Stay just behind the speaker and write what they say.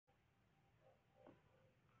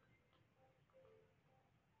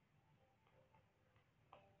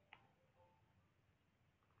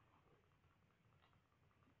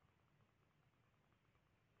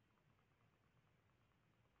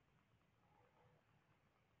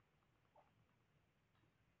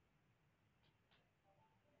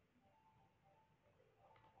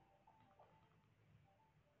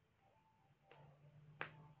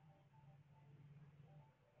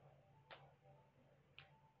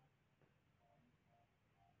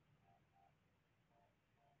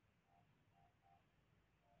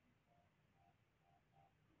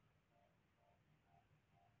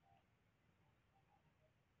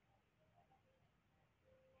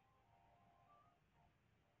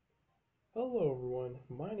Hello everyone,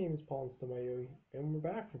 my name is PauLInstaMyooin, and we're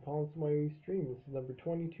back from PauLInstaMyooin stream. This is number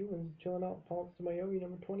 22, and this is chilling out PauLInstaMyooin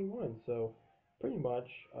number 21. So, pretty much,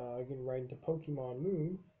 getting right into Pokemon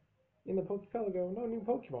Moon. In the Pokepelago, no new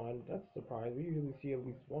Pokemon. That's a surprise. We usually see at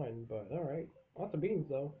least one, but alright. Lots of beans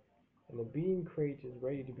though. And the bean crate is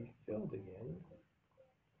ready to be filled again.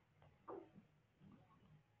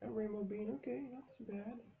 A rainbow bean, okay, not too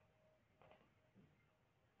bad.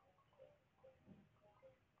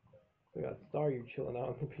 We got Staryu chilling out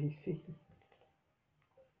on the PC.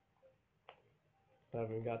 I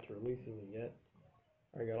haven't got to releasing it yet.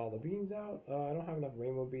 I got all the beans out. I don't have enough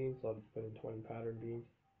rainbow beans, so I'll just put in 20 pattern beans.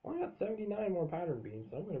 I only got 79 more pattern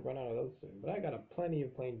beans, so I'm going to run out of those soon. But I got plenty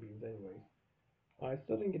of plain beans anyways. I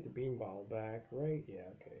still didn't get the bean bottle back, right?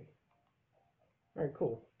 Yeah, okay. Alright,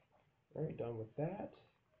 cool. Alright, done with that.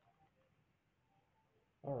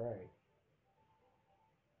 Alright.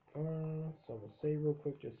 So I'm going to save real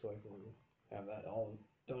quick just so I can have that all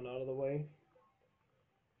done out of the way.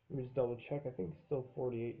 Let me just double check. I think still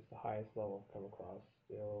 48 is the highest level I've come across.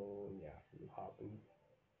 Still, yeah, from Hoppy.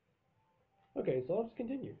 Okay, so I'll just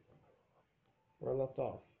continue where I left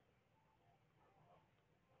off.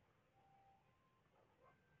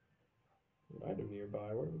 An item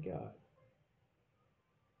nearby. What do we got?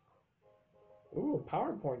 Ooh,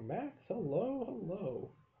 PowerPoint Max. Hello, hello.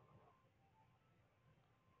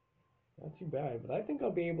 Not too bad, but I think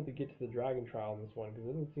I'll be able to get to the Dragon Trial in this one because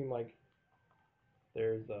it doesn't seem like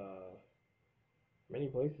there's many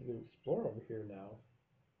places to explore over here now.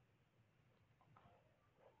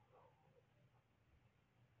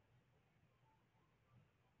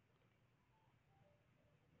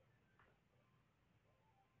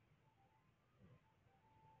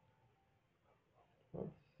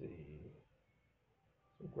 Let's see.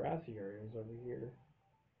 Some grassy areas over here.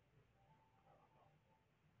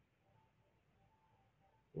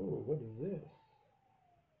 Ooh, what is this?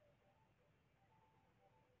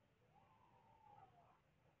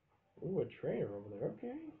 Ooh, a trainer over there.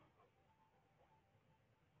 Okay.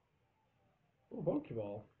 Ooh,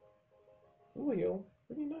 Pokeball. Ooh, heal.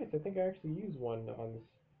 Pretty nice. I think I actually used one on this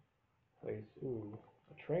place. Ooh,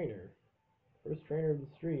 a trainer. First trainer of the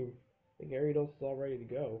stream. I think Ariados is all ready to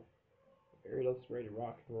go. Ariados is ready to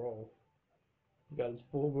rock and roll. He got his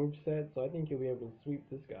full move set, so I think he'll be able to sweep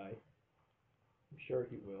this guy. I'm sure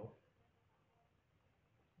he will.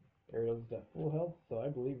 Ariados is at full health, so I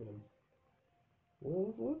believe in him.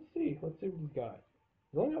 Well, let's see. Let's see what he's got.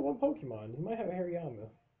 He's only got one Pokemon. He might have a Hariyama.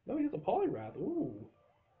 No, he has a Poliwrath. Ooh.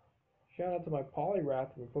 Shout out to my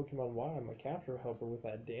Poliwrath from Pokemon Y, my capture helper with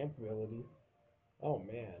that damp ability. Oh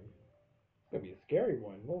man. It's gonna be a scary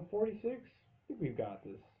one. Level 46? I think we've got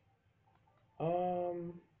this. I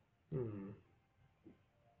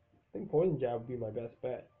think Poison Jab would be my best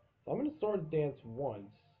bet. So I'm gonna Swords Dance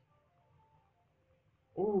once.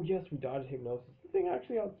 Oh yes, we dodged Hypnosis. The thing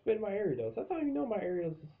actually outsped my Ariados. That's how you know my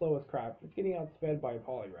Ariados is slow as crap. It's getting outsped by a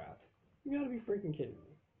Poliwrath. You gotta be freaking kidding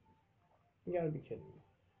me. You gotta be kidding me.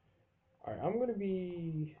 Alright, I'm gonna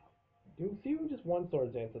be see what just one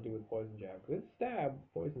Swords Dance will do with Poison Jab. Cause it's Stab,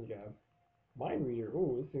 Poison Jab. Mind Reader,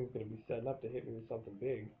 ooh, this thing's gonna be setting up to hit me with something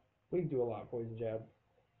big. Please do a lot, Poison Jab.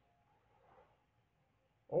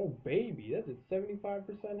 Oh baby, that's at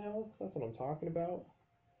 75% health? That's what I'm talking about.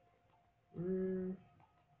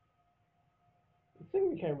 This thing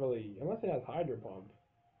we can't really, unless it has Hydro Pump.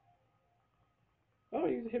 Oh,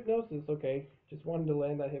 use Hypnosis, okay. Just wanted to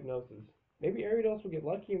land that Hypnosis. Maybe Ariados will get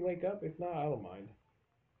lucky and wake up. If not, I don't mind.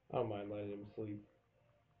 I don't mind letting him sleep.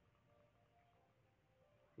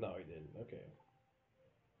 No, he didn't. Okay.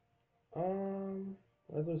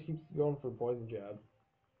 Let's just keep going for Poison Jab.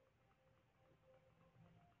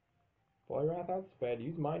 Poliwrath outsped.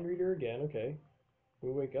 Use Mind Reader again. Okay. Can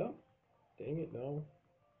we wake up? Dang it, no.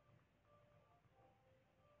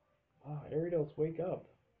 Ah, Ariados, wake up.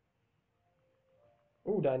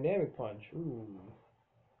 Ooh, Dynamic Punch. Ooh.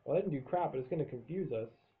 Well, that didn't do crap, but it's going to confuse us.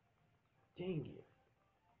 Dang it.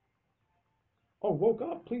 Oh, woke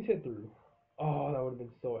up. Please hit through. Oh, that would have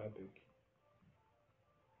been so epic.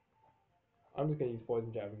 I'm just going to use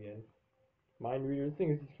Poison Jab again. Mind Reader. This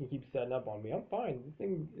thing is just going to keep setting up on me. I'm fine. This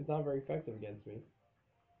thing is not very effective against me.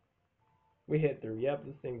 We hit through. Yep,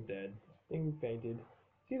 this thing's dead. This thing fainted.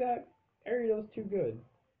 See that? Ariados too good.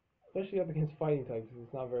 Especially up against fighting types, because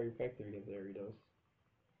it's not very effective against Ariados.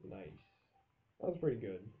 Nice. That was pretty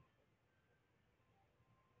good.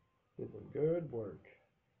 Did some good work.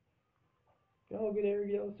 Oh, good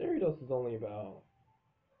Ariados. Ariados is only about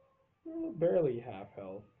barely half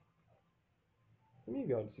health.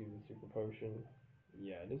 Maybe I'll just use the Super Potion.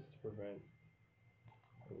 Yeah, just to prevent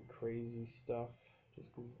some crazy stuff. Just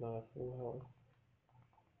because he's not at full health.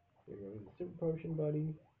 Here goes the super potion,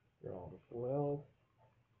 buddy. You're all to full health.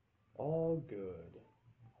 All good.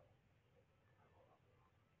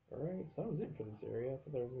 Alright, so that was it for this area. I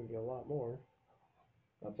thought there was going to be a lot more.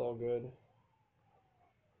 That's all good.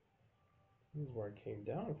 This is where I came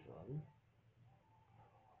down from.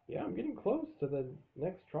 Yeah, I'm getting close to the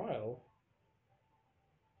next trial.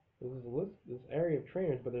 This is a list, this area of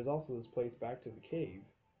trainers, but there's also this place back to the cave.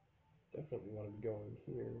 Definitely want to be going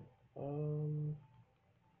here.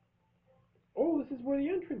 Oh, this is where the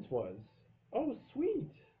entrance was. Oh,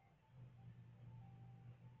 sweet.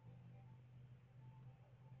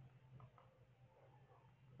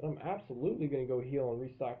 I'm absolutely going to go heal and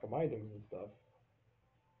restock some items and stuff.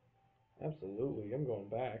 Absolutely, I'm going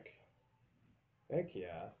back. Heck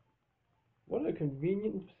yeah. What a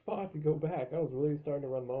convenient spot to go back. I was really starting to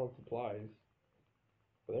run low on supplies.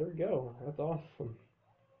 But there we go. That's awesome.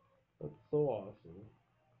 That's so awesome.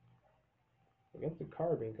 Against the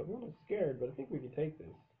carbine, I'm a little scared, but I think we can take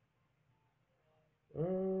this.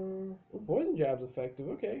 Poison jab's effective.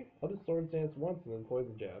 Okay, I'll just sword stance once and then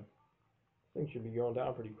poison jab. This thing should be going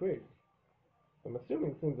down pretty quick. I'm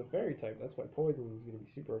assuming this thing's a fairy type, that's why poison is going to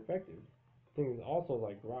be super effective. The thing is also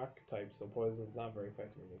like rock type, so poison is not very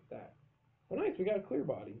effective against that. Oh nice, we got a clear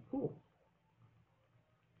body. Cool.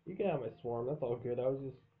 You can have my swarm, that's all good. I was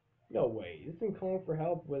just... No way. This thing calling for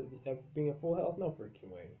help with being at full health? No freaking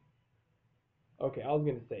way. Okay, I was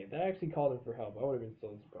going to say, if that actually called in for help, I would have been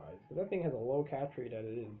so surprised. Because that thing has a low catch rate as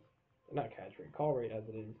it is. Not catch rate, call rate as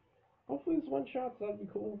it is. Hopefully this one shot, so that'd be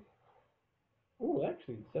cool. Ooh,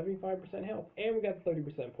 actually, 75% health. And we got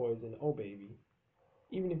 30% poison. Oh, baby.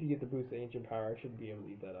 Even if you get the boost of ancient power, I should be able to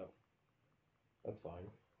eat that up. That's fine.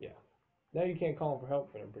 Yeah. Now you can't call him for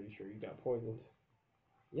help, but I'm pretty sure you got poisoned.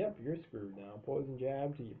 Yep, you're screwed now. Poison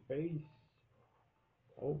jab to your face.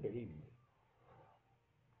 Oh, baby.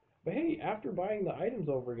 But hey, after buying the items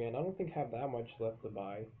over again, I don't think I have that much left to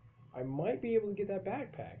buy. I might be able to get that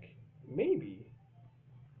backpack. Maybe.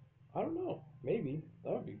 I don't know. Maybe.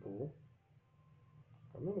 That would be cool.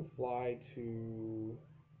 I'm going to fly to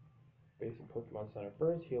basic Pokemon Center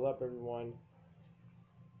first, heal up everyone.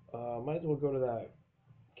 Might as well go to that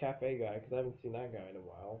cafe guy, because I haven't seen that guy in a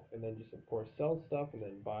while. And then just, of course, sell stuff and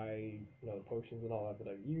then buy, the potions and all that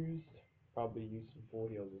I've used. Probably use some full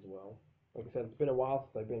heals as well. Like I said, it's been a while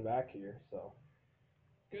since I've been back here, so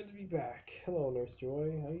good to be back. Hello, Nurse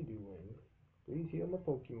Joy. How you doing? Please heal my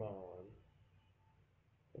Pokemon.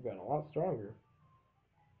 I've gotten a lot stronger.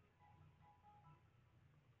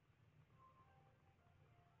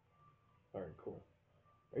 Alright, cool.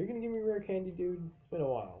 Are you gonna give me rare candy, dude? It's been a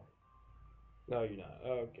while. No, you're not.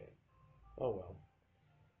 Okay. Oh well.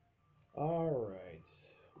 Alright.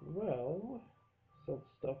 Well, some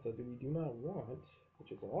stuff that we do not want,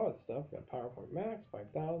 which is a lot of stuff. Got PowerPoint Max,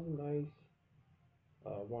 5,000, nice.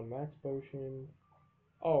 1 Max Potion.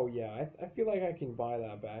 Oh yeah, I feel like I can buy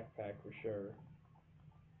that backpack for sure.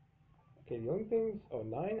 Okay, the only things,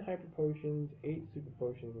 9 Hyper Potions, 8 Super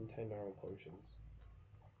Potions, and 10 Normal Potions.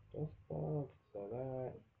 Dust Ball, sell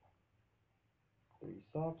that. 3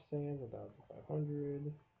 Soft Sands,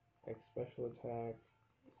 1,500. X Special Attack,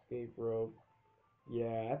 Escape Rope.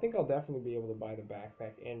 Yeah, I think I'll definitely be able to buy the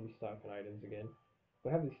backpack and restock on items again. So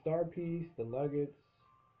I have the Star Piece, the Nuggets.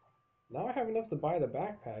 Now I have enough to buy the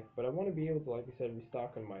backpack, but I want to be able to, like I said,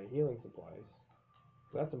 restock on my healing supplies.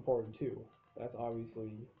 So that's important too. That's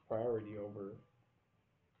obviously priority over...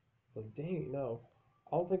 Like, dang, no.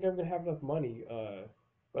 I don't think I'm going to have enough money,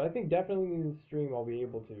 but I think definitely in the stream I'll be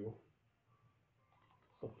able to.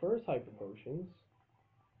 So first Hyper Potions.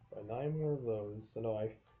 Buy 9 more of those. So no,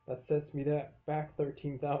 that sets me back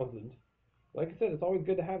 13,000. Like I said, it's always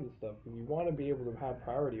good to have this stuff. And you want to be able to have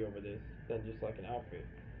priority over this than just like an outfit.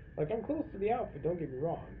 Like, I'm close to the outfit, don't get me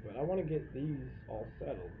wrong, but I want to get these all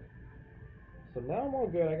settled. So now I'm all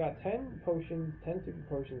good. I got 10 potions, 10 super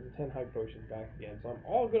potions, and 10 hype potions back again. So I'm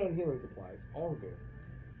all good on healing supplies. All good.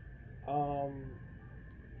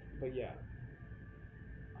 But yeah.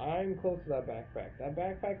 I'm close to that backpack. That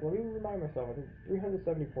backpack, let me remind myself, I think it's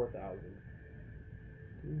 374,000.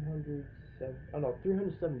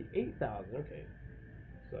 378,000, okay.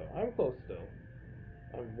 So I'm close still.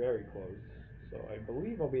 I'm very close. So I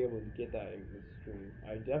believe I'll be able to get that in this stream.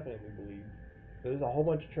 I definitely believe. There's a whole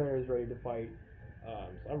bunch of trainers ready to fight. So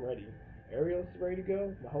I'm ready. Ariel's ready to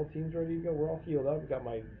go. My whole team's ready to go. We're all healed up. We got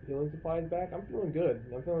my healing supplies back. I'm feeling good.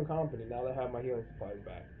 I'm feeling confident now that I have my healing supplies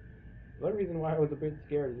back. The only reason why I was a bit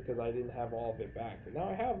scared is because I didn't have all of it back. But now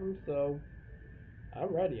I have them, so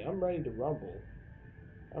I'm ready. I'm ready to rumble.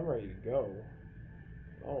 I'm ready to go.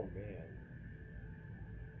 Oh, man.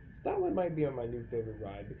 That one might be on my new favorite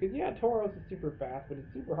ride. Because, yeah, Tauros is super fast, but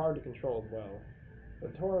it's super hard to control as well.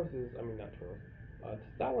 But Taurus is, I mean not Taurus.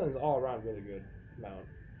 Stoutland is all around really good mount.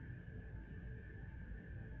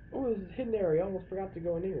 Oh, there's a hidden area. I almost forgot to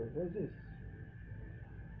go in here. What is this?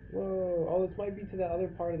 Whoa. Oh, this might be to that other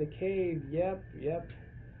part of the cave. Yep, yep.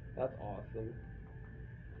 That's awesome.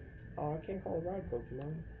 Oh, I can't call a ride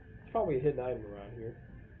Pokemon. It's probably a hidden item around here.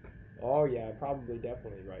 Oh, yeah, probably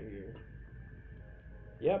definitely right here.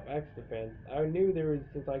 Yep, X defense. I knew there was,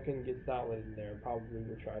 since I couldn't get Stoutland in there, probably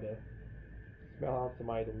would try to smell out some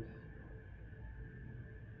items.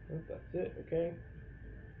 Oh, that's it, okay.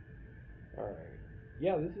 Alright.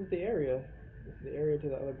 Yeah, this is the area. This is the area to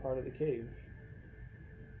the other part of the cave.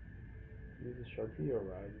 Use a Sharpedo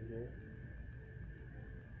ride in here.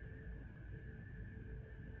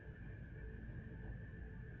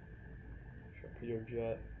 Sharpedo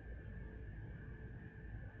jet.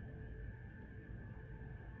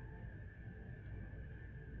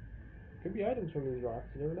 Could be items from these rocks,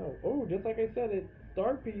 you never know. Oh, just like I said, it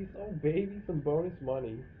star piece. Oh baby, some bonus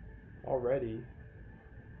money already.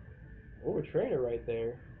 Oh, a trainer right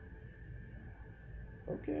there.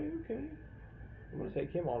 Okay, okay. I'm gonna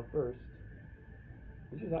take him on first.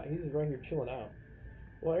 He's just right here chilling out.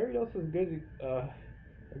 Well, Arios is good. A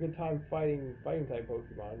good time fighting type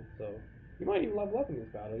Pokemon. So he might even level up in this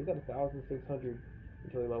battle. He's at 1,600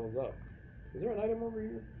 until he levels up. Is there an item over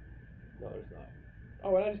here? No, there's not.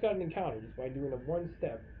 Oh, and I just got an encounter just by doing a one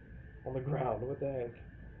step on the ground. What the heck?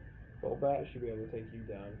 Golbat should be able to take you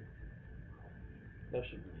down. That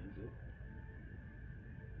should be easy.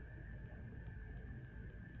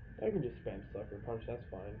 I can just spam Sucker Punch, that's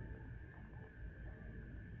fine.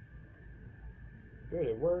 Good,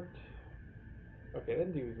 it worked. Okay,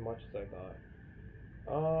 that didn't do as much as I thought.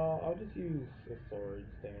 I'll just use a Sword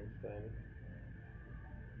Stance then.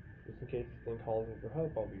 Just in case this thing calls me for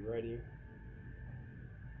help, I'll be ready.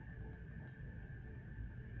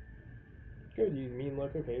 Good, use Mean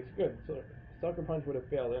Look. Okay, it's good. So Sucker Punch would have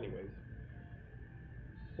failed anyways.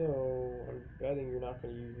 So I'm betting you're not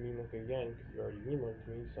going to use Mean Look again because you already Mean Looked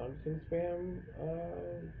me. So I'm just going to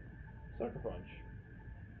spam Sucker Punch.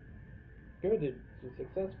 Good, it's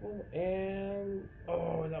successful. And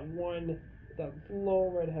oh, that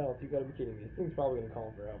low red health. You gotta be kidding me. This thing's probably going to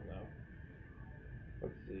call for help now.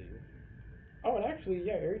 Let's see. Oh, and actually,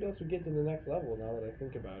 yeah, Aridos would get to the next level now that I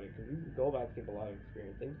think about it, because these Golbats give a lot of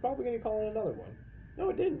experience. And he's probably going to call in another one. No,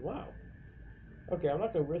 it didn't. Wow. Okay, I'm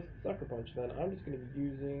not going to risk Sucker Punch then. I'm just going to be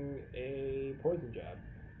using a Poison Jab.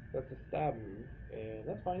 That's a stab move, and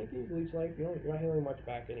that's fine. You can use Leech Life. You're not healing much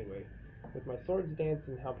back anyway. With my Swords Dance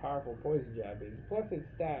and how powerful Poison Jab is, plus it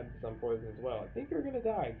stabs some poison as well. I think you're going to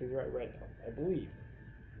die because you're at red health. I believe.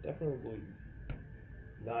 Definitely believe.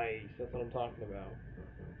 Nice. That's what I'm talking about.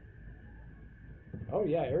 Oh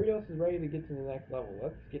yeah, Arios is ready to get to the next level.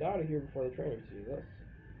 Let's get out of here before the trainer sees us.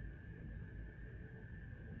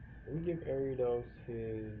 Let me give Aridos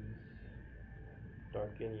his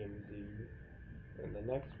Darkinium Z. And the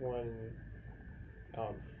next one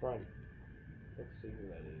out in front. Let's see who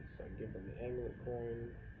that is. So I give him the Amulet Coin.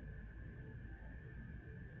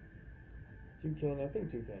 Toucan, I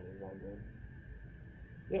think Toucan is all good.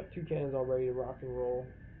 Yep, Toucan is all ready to rock and roll.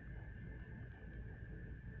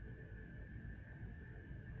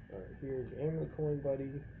 Alright, here's your Amulet Coin,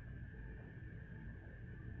 buddy.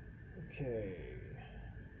 Okay.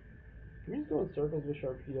 Can we just go in circles with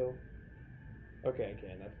Sharpedo? Okay, I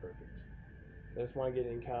can. That's perfect. I just want to get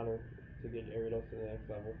an encounter to get Aridos to the next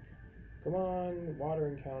level. Come on, water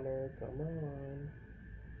encounter. Come on.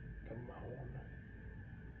 Come on.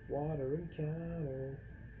 Water encounter.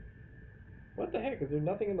 What the heck? Is there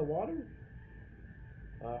nothing in the water?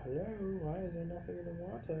 Hello? Why is there nothing in the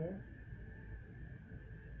water?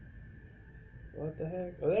 What the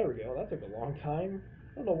heck? Oh, there we go. That took a long time.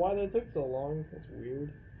 I don't know why that took so long. That's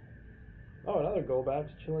weird. Oh, another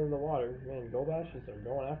Golbat's chilling in the water. Man, Golbatches are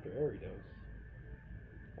going after Aridos.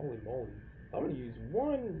 Holy moly. I'm going to use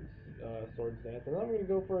one Sword Stance, and then I'm going to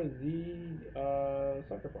go for a Z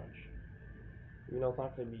Sucker Punch. Even though it's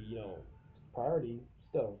not going to be, you know, priority,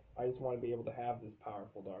 still, I just want to be able to have this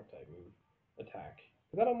powerful Dark-type move attack.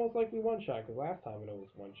 That almost likely one-shot, because last time it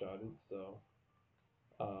almost one-shotted, so...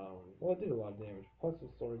 well, it did a lot of damage, plus the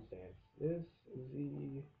Sword Stance. This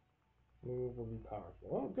Z move will be powerful.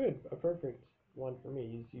 Oh, good, a perfect one for me.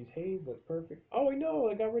 You just use Haze, that's perfect. Oh, I know,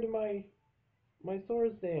 I got rid of my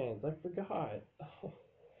Sword Stance. I forgot. Oh,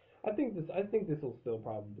 I think this will still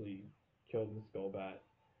probably kill this Golbat.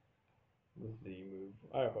 The Z move.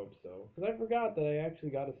 I hope so. Because I forgot that I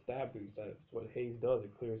actually got a stab boost. That's what Haze does.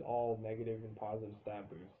 It clears all negative and positive stab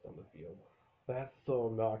boosts on the field. That's so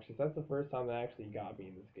obnoxious. That's the first time that actually got me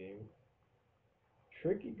in this game.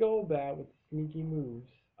 Tricky Golbat with sneaky moves.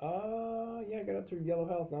 Yeah, I got up to yellow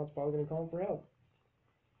health. Now it's probably gonna call him for help.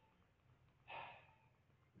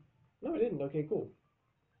 No, it didn't. Okay, cool.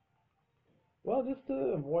 Well, just to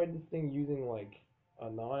avoid this thing using like a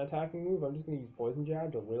non-attacking move, I'm just gonna use Poison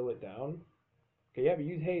Jab to whittle it down. Okay, yeah, but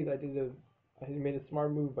use Haze. I made a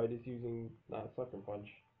smart move by just using not Sucker Punch.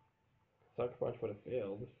 Sucker Punch would have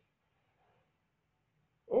failed.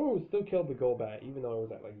 Oh, still killed the Golbat, even though it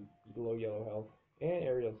was at like low yellow health. And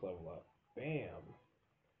Ariel's level up. Bam.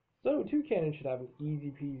 So, Toucannon should have an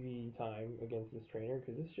easy peasy time against this trainer,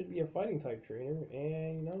 because this should be a fighting type trainer,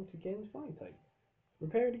 and you know, Toucannon's flying type.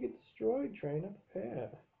 Prepare to get destroyed, trainer. Prepare.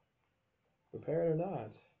 Prepare it or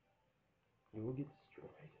not, you will get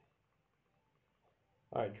destroyed.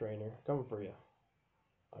 Alright, trainer, coming for you.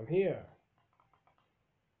 I'm here.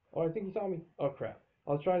 Oh, I think he saw me. Oh, crap.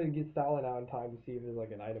 I was trying to get Stalin out in time to see if there's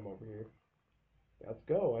like an item over here. Let's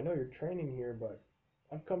go. I know you're training here, but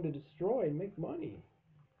I've come to destroy and make money.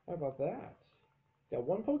 How about that? Got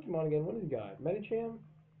one Pokemon again. What has he got? Medicham?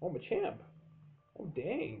 Oh, Machamp. Oh,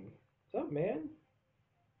 dang. What's up, man?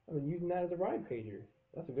 I've been using that as a ride pager.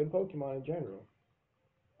 That's a good Pokemon in general.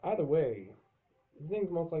 Either way, this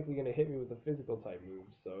thing's most likely going to hit me with a physical type move,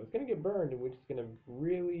 so it's going to get burned, which is going to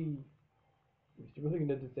really... It's really going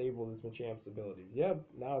to disable this Machamp's abilities. Yep,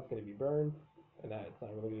 now it's going to be burned, and that it's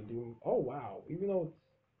not really going to do... Oh, wow. Even though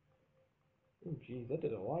it's... Oh, jeez, that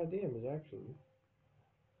did a lot of damage, actually.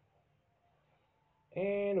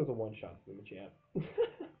 And it was a one-shot to the Machamp.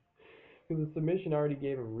 Because the submission already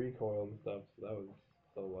gave him recoil and stuff, so that was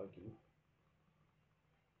so lucky.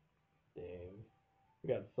 Dang.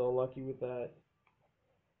 We got so lucky with that.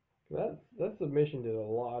 That submission did a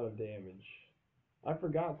lot of damage. I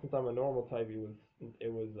forgot, since I'm a normal type,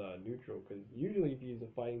 it was neutral, because usually if you use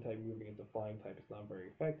a fighting type move against a flying type, it's not very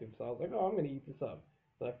effective. So I was like, oh, I'm going to eat this up.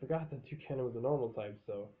 But I forgot that Toucannon was a normal type,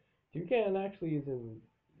 so Toucannon actually is in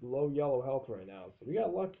low yellow health right now, so we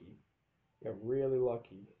got lucky. We got really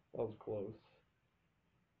lucky. That was close.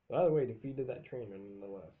 By the way, defeated that trainer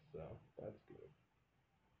nonetheless, so that's good.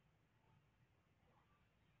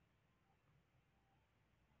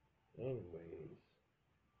 Anyways,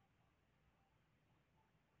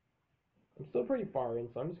 I'm still pretty far in,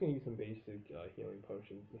 so I'm just going to use some basic healing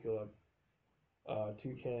potions to heal up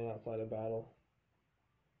Toucannon outside of battle,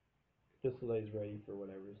 just so that he's ready for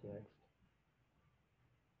whatever's next.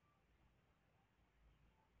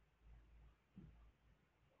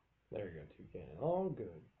 There we go, Toucannon. All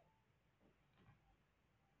good.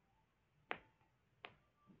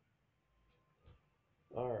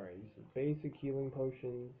 Alright, some basic healing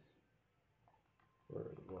potions. Where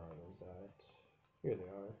are those at? Here they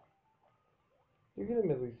are. You give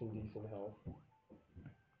him at least some decent health.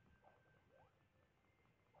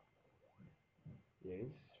 Yeah,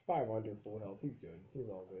 he's 500 full health. He's good. He's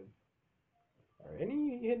all good. Alright,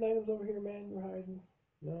 any hidden items over here, man, you're hiding?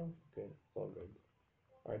 No? Good. It's all good.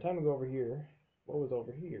 Alright, time to go over here. What was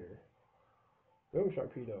over here? Go,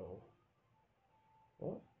 Sharpedo.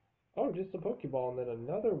 What? Oh, just a Pokeball and then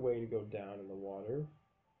another way to go down in the water.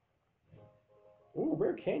 Ooh,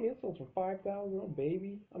 Rare Canyon sells for 5,000. Oh,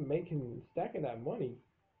 baby. I'm stacking that money.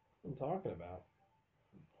 What I'm talking about.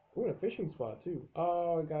 Ooh, and a fishing spot, too.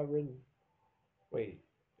 Oh, I got ridden. Wait,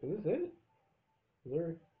 is this it? Is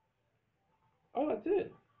there... Oh, that's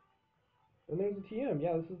it. And there's a TM.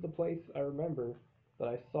 Yeah, this is the place I remember that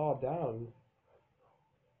I saw down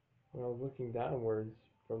when I was looking downwards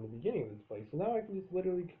from the beginning of this place. So now I can just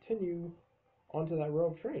literally continue onto that row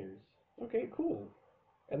of trainers. Okay, cool.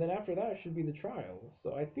 And then after that should be the trial.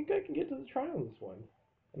 So I think I can get to the trial in this one.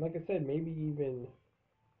 And like I said, maybe even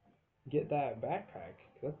get that backpack.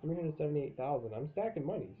 That's 378,000. I'm stacking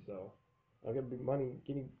money, so I'm gonna be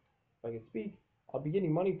getting. If I can speak, I'll be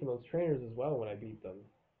getting money from those trainers as well when I beat them.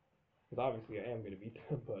 Because obviously I am gonna beat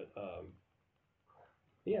them, but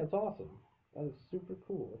yeah, it's awesome. That is super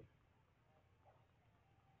cool.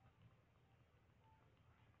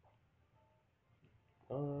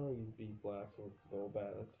 Use Beat Blast with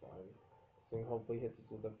Golbat, that's fine. This thing hopefully hits us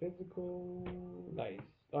with a physical. Nice.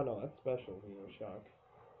 Oh no, that's special, shock.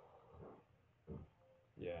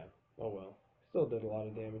 Yeah, oh well. Still did a lot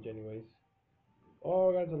of damage anyways. Oh,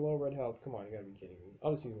 I got to low red health. Come on, you gotta be kidding me.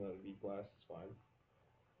 I'll just use another Beat Blast, it's fine.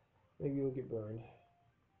 Maybe you'll get burned.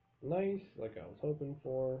 Nice, like I was hoping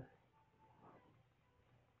for.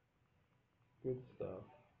 Good stuff.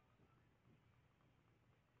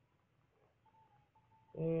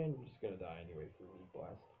 And you're just gonna die anyway from Beat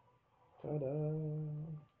Blast. Ta-da!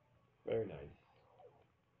 Very nice.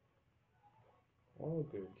 All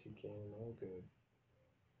good, Toucannon, all good.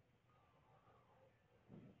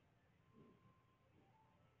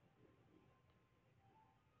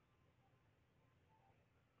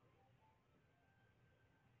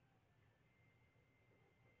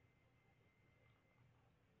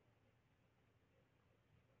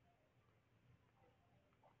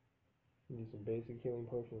 do some basic healing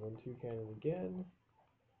potions on Toucan again.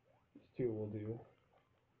 These two will do.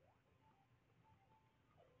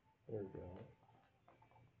 There we go.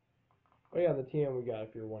 Oh yeah, the TM we got,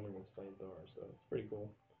 if you're wondering, what's flamethrower, so it's pretty cool.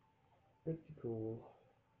 Pretty cool.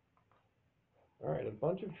 Alright, a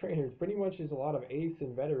bunch of trainers. Pretty much is a lot of ace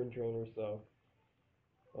and veteran trainers, so...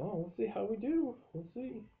 Oh, we'll see how we do. We'll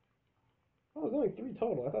see. Oh, there's only 3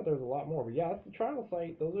 total. I thought there was a lot more. But yeah, that's the trial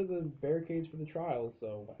site. Those are the barricades for the trials,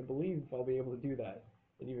 so I believe I'll be able to do that.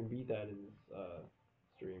 And even beat that in this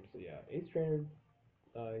stream. So yeah, ace trainer.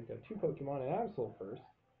 He's got 2 Pokemon and Absol first.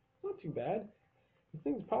 Not too bad. This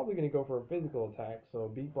thing's probably going to go for a physical attack, so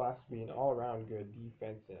Beak Blast would be an all-around good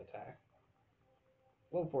defense and attack.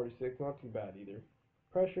 Level 46, not too bad either.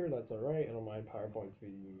 Pressure, that's alright. I don't mind power points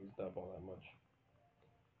being used up all that much.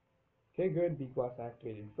 Okay, good. Beak Blast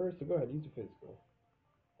activated first, so go ahead, use a physical.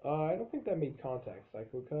 I don't think that made contact.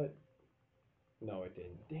 Cyclo Cut? No, it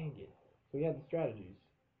didn't. Dang it. So we had the strategies.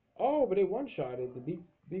 Oh, but it one-shotted. The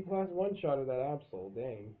Beak Blast one-shotted that Absol.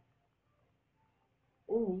 Dang.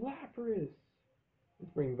 Oh, Lapras!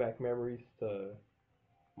 Let's bring back memories to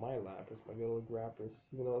my Lapras, my good old Lapras.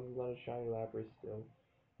 Even though this is not a shiny Lapras still.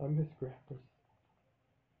 I miss Lapras.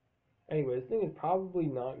 Anyway, this thing is probably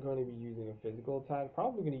not going to be using a physical attack.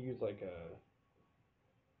 Probably going to use like a...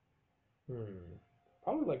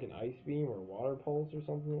 Probably like an Ice Beam or Water Pulse or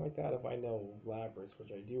something like that if I know Lapras,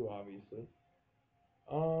 which I do obviously.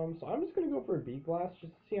 So I'm just going to go for a Beak Blast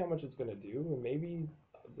just to see how much it's going to do. And maybe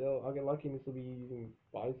I'll get lucky and this will be using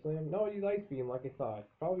Body Slam. No, I use Ice Beam like I thought.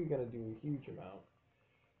 Probably going to do a huge amount.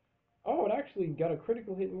 Oh, it actually got a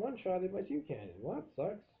critical hit and one-shotted by Toucan. Well, that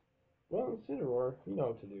sucks. Well, Incineroar, you know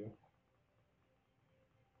what to do.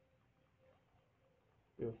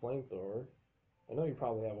 Do a flamethrower. I know you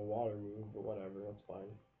probably have a water move, but whatever, that's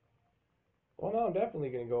fine. Well, no, I'm definitely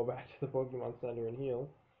going to go back to the Pokemon Center and heal.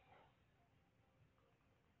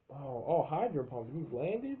 Oh, Hydro Pump, you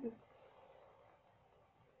landed?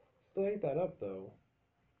 Still ate that up, though.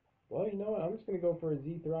 Well, you know what, I'm just going to go for a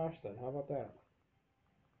Z-Thrash then. How about that?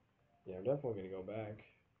 Yeah, I'm definitely going to go back.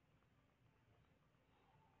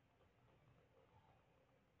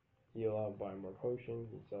 Heal out, buy more potions,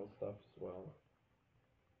 and sell stuff as well.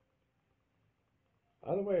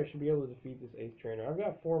 Either way, I should be able to defeat this Ace Trainer. I've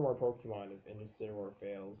got 4 more Pokemon if Incineroar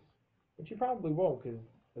fails. Which he probably won't, because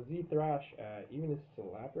a Z-Thrash, even if it's a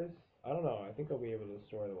Lapras, I don't know, I think I'll be able to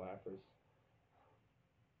destroy the Lapras.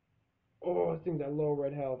 Oh, this thing's at low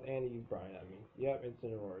red health, and he's Brian at me. Yep,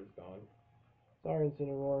 Incineroar is gone. Sorry,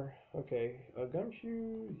 Incineroar. Okay,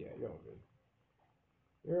 Gumshoe, yeah, you're all good.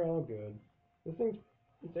 You're all good.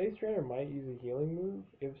 This Ace Trainer might use a healing move.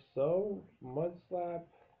 If so, Mud Slap.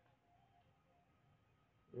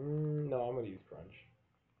 No, I'm gonna use Crunch.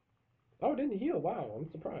 Oh, it didn't heal. Wow, I'm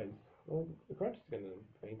surprised. Well, the Crunch is gonna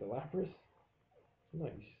faint the Lapras.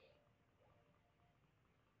 Nice.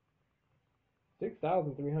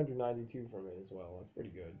 6,392 from it as well. That's pretty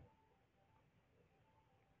good.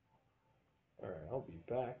 Alright, I'll be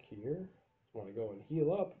back here. Just want to go and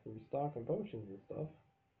heal up, restocking potions and stuff.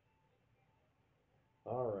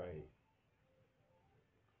 Alright.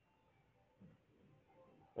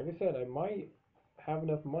 Like I said, I might have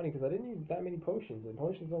enough money because I didn't use that many potions, and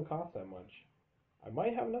potions don't cost that much. I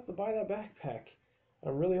might have enough to buy that backpack.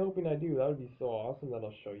 I'm really hoping I do. That would be so awesome that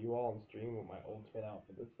I'll show you all on stream what my ultimate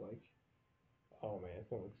outfit looks like. Oh man, it's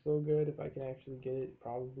gonna look so good if I can actually get it.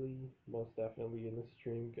 Probably, most definitely in this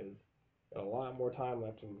stream, because got a lot more time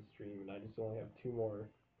left in the stream, and I just only have 2 more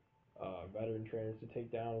veteran trainers to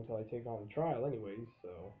take down until I take on the trial anyways,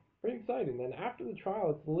 so pretty exciting. Then after the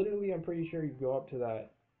trial, it's literally, I'm pretty sure you go up to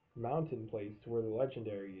that mountain place to where the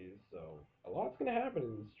legendary is, so a lot's gonna happen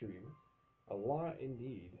in this stream. A lot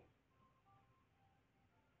indeed.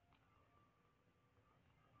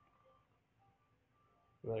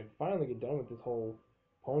 And then I finally get done with this whole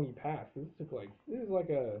pony pass. This is like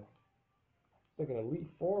an Elite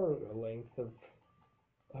Four length of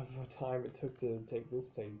time it took to take this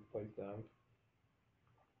place down.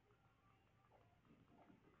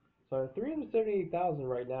 So I have 378,000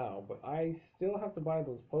 right now, but I still have to buy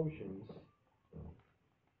those potions.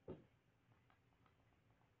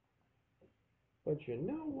 But you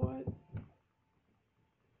know what?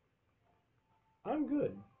 I'm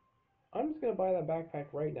good. I'm just gonna buy that backpack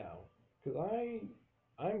right now, cause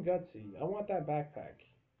I'm gutsy. I want that backpack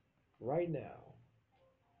right now.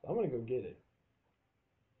 So I'm gonna go get it.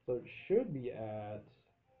 So it should be at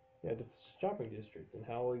the shopping district in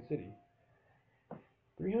Howley City.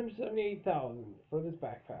 378,000 for this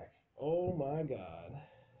backpack. Oh my god.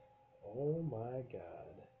 Oh my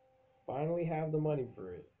god. Finally have the money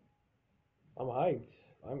for it. I'm hyped.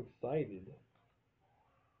 I'm excited.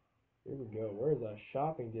 Here we go. Where's that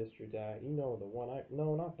shopping district at? You know the one I...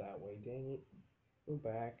 No, not that way. Dang it. Go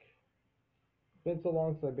back. It's been so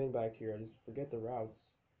long since I've been back here. I just forget the routes.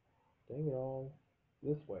 Dang it all.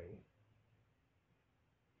 This way.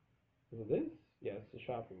 Is it this? Yes, the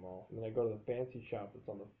shopping mall. And then I go to the fancy shop that's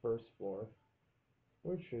on the first floor.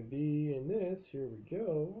 Which should be in this. Here we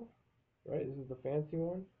go. Right, this is the fancy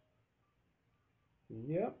one.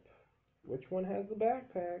 Yep. Which one has the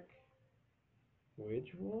backpack?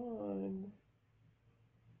 Which one?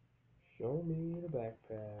 Show me the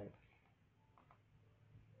backpack.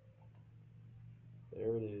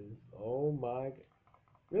 There it is. Oh my god.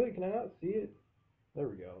 Really, can I not see it? There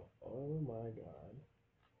we go. Oh my god.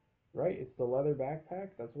 Right, it's the leather backpack,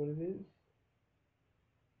 that's what it is?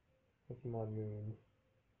 PauLInstaMyooin.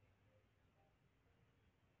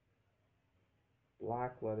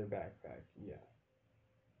 Black leather backpack, yeah.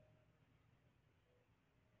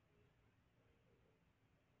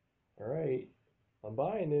 Alright, I'm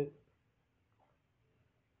buying it.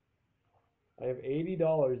 I have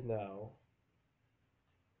 $80 now.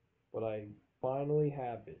 But I finally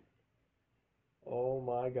have it. Oh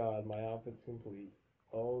my god, my outfit's complete.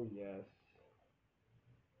 Oh yes.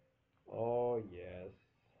 Oh yes.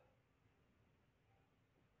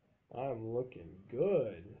 I'm looking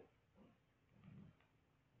good.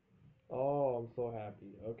 Oh, I'm so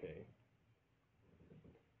happy. Okay.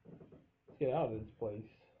 Let's get out of this place.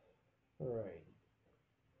 Alright.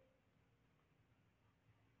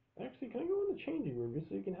 Actually, can I go in the changing room just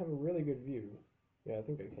so you can have a really good view? Yeah, I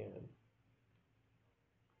think I can.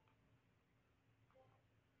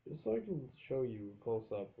 Just so I can show you a close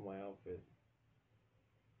up of my outfit.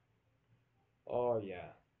 Oh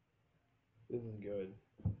yeah. This is good.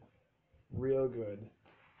 Real good.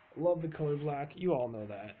 Love the color black. You all know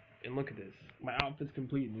that. And look at this. My outfit's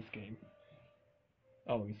complete in this game.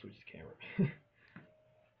 Oh, let me switch the camera.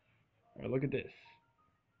 Alright, look at this.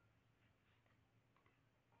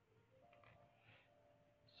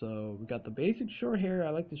 So, we got the basic short hair. I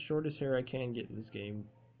like the shortest hair I can get in this game.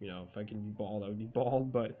 You know, if I can be bald, I would be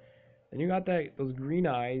bald. But then you got those green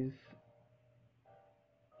eyes.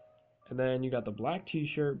 And then you got the black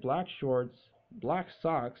t-shirt, black shorts, black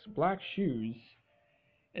socks, black shoes.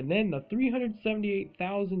 And then the $378,000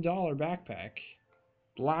 backpack.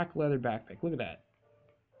 Black leather backpack. Look at that.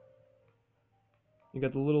 You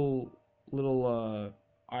got the little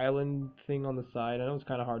island thing on the side. I know it's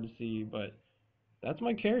kind of hard to see, but that's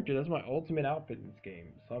my character. That's my ultimate outfit in this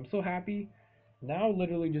game. So I'm so happy. Now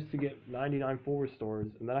literally just to get 99 full restores,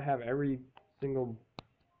 and then I have every single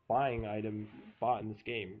buying item bought in this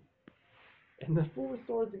game. And the full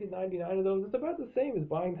restores to get 99 of those, it's about the same as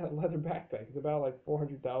buying that leather backpack. It's about like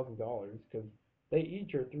 $400,000 because they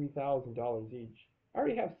each are $3,000 each. I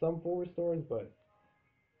already have some full restores, but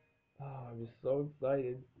oh, I'm just so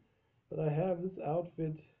excited that I have this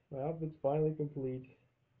outfit. My outfit's finally complete.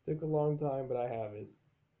 Took a long time, but I have it.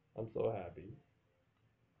 I'm so happy.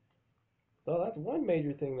 So that's one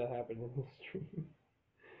major thing that happened in this stream.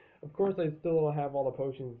 Of course, I still don't have all the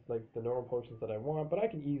potions, like the normal potions that I want, but I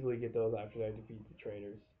can easily get those after I defeat the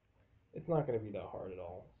trainers. It's not going to be that hard at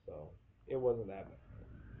all, so it wasn't that bad.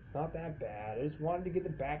 It's not that bad. I just wanted to get the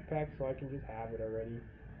backpack so I can just have it already.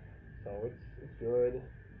 So it's good.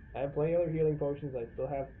 I have plenty of other healing potions. I still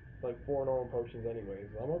have like 4 normal potions anyway,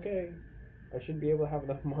 so I'm okay. I should be able to have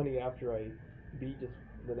enough money after I beat just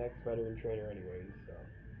the next veteran trainer anyways, so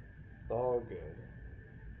it's all good.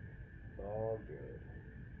 It's all good.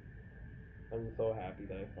 I'm just so happy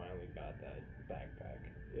that I finally got that backpack.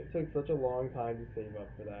 It took such a long time to save up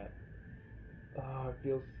for that. Oh, it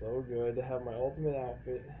feels so good to have my ultimate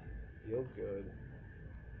outfit. Feels good.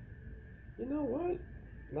 You know what?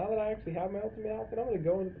 Now that I actually have my ultimate outfit, I'm going to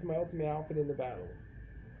go into my ultimate outfit in the battle.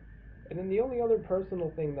 And then the only other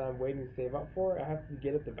personal thing that I'm waiting to save up for, I have to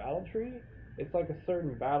get at the battle tree. It's like a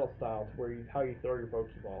certain battle style to where how you throw your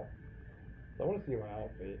Pokeball. So I want to see my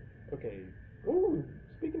outfit. Okay. Ooh,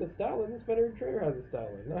 speaking of styling, this veteran trainer has a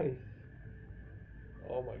styling. Nice.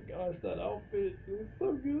 Oh my gosh, that outfit is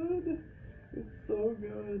so good. It's so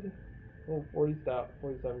good. Oh, 47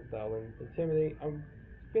 styling. Intimidate. I'm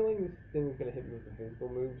feeling this thing is going to hit me with a physical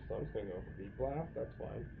move, so I'm just going to go for Beat Blast. That's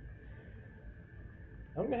fine.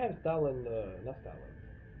 I'm going to have styling, not styling.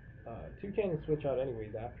 Toucan and switch out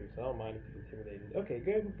anyways after, so I don't mind if he's intimidated. Okay,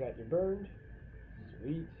 good. Got you burned.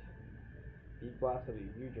 Sweet. Beat Blast will be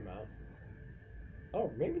a huge amount.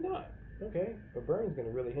 Oh, maybe not. Okay, but burn's going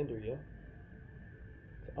to really hinder you.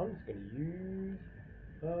 So I'm just going to use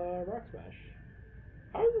Rock Smash.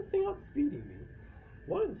 How is this thing outspeeding me?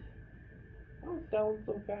 What? How is styling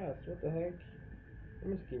so fast? What the heck?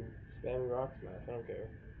 I'm just keep spamming Rock Smash. I don't care.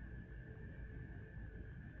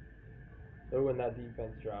 Oh, and that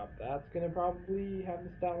defense drop. That's gonna probably have the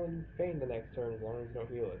Stoutland faint the next turn as long as you don't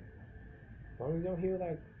heal it. As long as you don't heal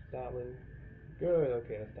that Stoutland. Good,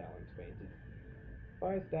 okay, that Stoutland's fainted.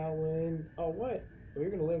 Bye, Stoutland. Oh, what? Oh, you're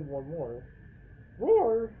gonna live one more.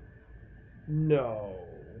 Roar? No.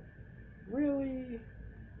 Really?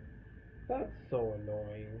 That's so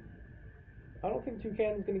annoying. I don't think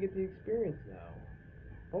Toucan's gonna get the experience now.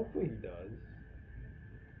 Hopefully he does.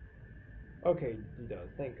 Okay, he does.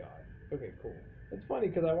 Thank God. Okay, cool. It's funny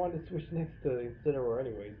because I wanted to switch next to Incineroar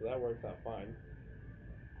anyway, so that works out fine.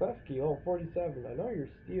 Klefki, oh, 47. I know you're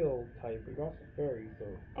Steel type, but you're also Fairy, so...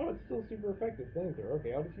 Oh, it's still super effective. Flamethrower.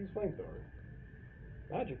 Okay, I'll just use Flamethrower.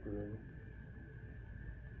 Magic Rune.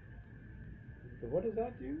 So what does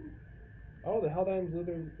that do? Oh, the Held items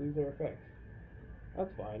lose their effects.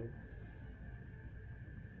 That's fine.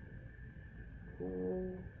 Cool.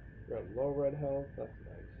 Got low red health. That's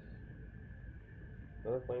nice.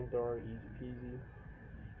 Another Flamethrower. Easy peasy.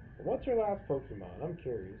 What's your last Pokemon? I'm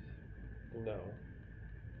curious to know.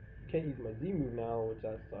 Can't use my Z move now, which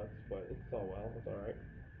that sucks, but it's all well. It's alright.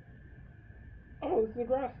 Oh, this is a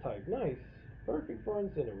grass type. Nice. Perfect for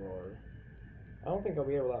Incineroar. I don't think I'll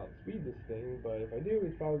be able to outspeed this thing, but if I do,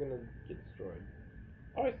 it's probably going to get destroyed.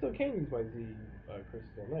 Oh, I still can use my Z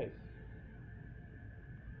crystal. Nice.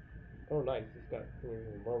 Oh, nice. It's got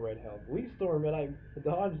low red health. Leaf Storm, and I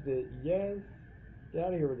dodged it. Yes. Get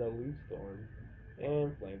out of here with that Leaf Storm.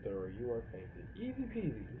 And Flamethrower, you are fainted. Easy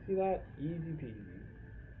peasy. You see that? Easy peasy.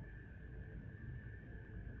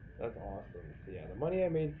 That's awesome. So yeah, the money I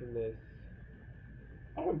made from this...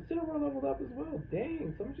 Oh, Incineroar leveled up as well.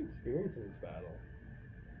 Dang, so much experience in this battle.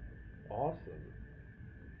 Awesome.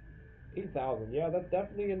 8,000. Yeah, that's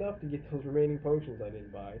definitely enough to get those remaining potions I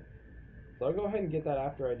didn't buy. So I'll go ahead and get that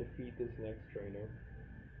after I defeat this next trainer.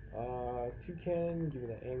 Toucan, give me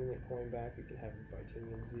that amulet coin back. You can have your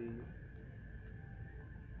Titanium Z.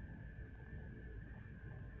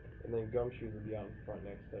 And then Gumshoes will be out in front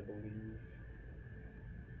next, I believe.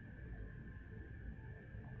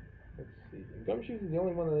 Let's see. And Gumshoes is the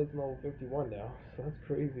only one that is level 51 now, so that's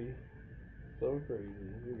crazy. So crazy.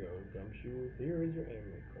 Here we go, Gumshoes. Here is your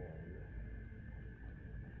amulet coin.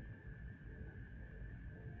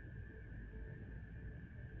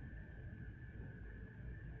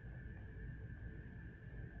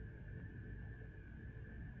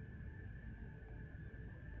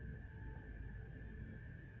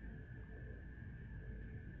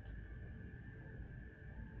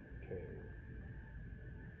 Okay.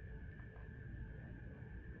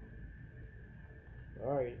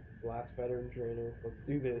 Alright, last veteran trainer. Let's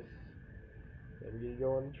do this. Then we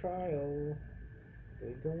go on the trial. We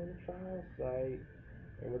go on the trial site.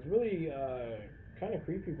 And what's really kind of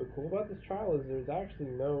creepy but cool about this trial is there's actually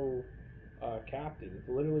no captain. It's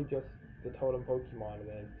literally just the totem Pokemon, and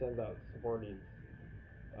then it sends out subordinates.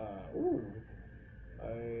 Ooh.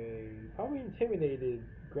 I probably intimidated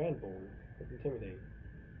Granbull. Let's intimidate.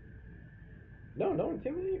 No, no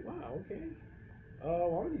intimidate? Wow, okay.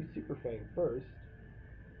 Well, I'm gonna use Super Fang first.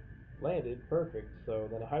 Landed, perfect. So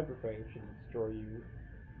then a Hyper Fang should destroy you.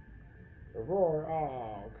 A Roar,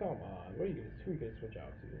 oh, come on. Who are you gonna switch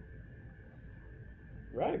out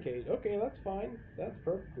to? Eradicate, okay, that's fine. That's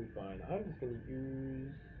perfectly fine. I'm just gonna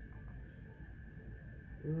use...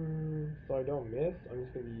 so I don't miss, I'm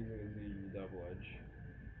just gonna be using a Z Double Edge.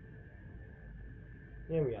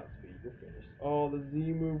 And we outspeed, we're finished. Oh, the Z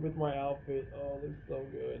move with my outfit, oh, looks so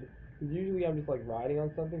good. Because usually I'm just like riding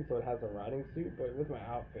on something, so it has a riding suit, but with my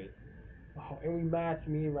outfit. Oh, and we match,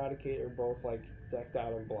 me and Eradicate are both like decked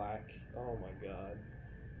out in black. Oh my god.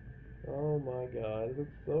 Oh my god, it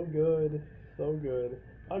looks so good. So good.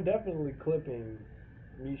 I'm definitely clipping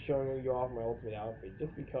me showing you off my ultimate outfit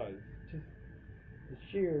just because. Just the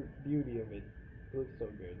sheer beauty of it. It looks so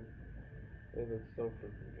good. It looks so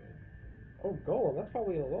freaking good. Oh, Golem, that's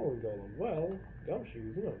probably an Alolan Golem. Well,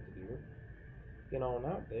 Gumshoes, you know what to do. Get on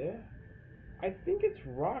out there. I think it's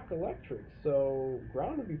Rock Electric, so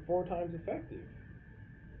ground would be 4 times effective.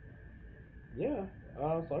 Yeah,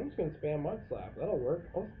 so I'm just going to spam Mud Slap. That'll work.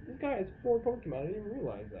 Oh, this guy has 4 Pokemon. I didn't even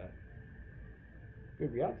realize that.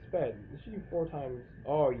 Good, we outsped. This should do 4 times.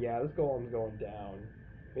 Oh, yeah, this Golem's going down.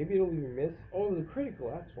 Maybe it'll even miss. Oh, the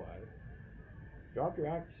critical, that's why. Drop your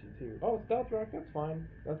accuracy, too. Oh, Stealth Rock, that's fine.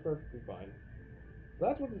 That's perfectly fine. So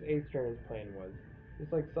that's what this Ace trainer's plan was.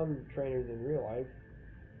 Just like some trainers in real life.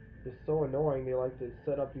 Just so annoying, they like to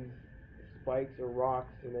set up these spikes or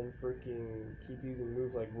rocks and then freaking keep using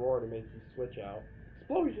moves like Roar to make you switch out.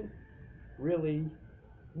 Explosion! Really?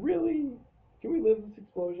 Really? Can we live this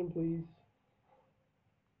explosion, please?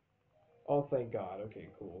 Oh, thank God. Okay,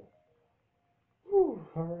 cool. Whew,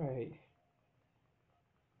 alright.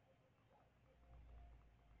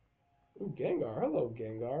 Ooh, Gengar. Hello,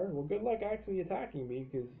 Gengar. Well, good luck actually attacking me,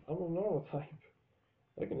 because I'm a normal type.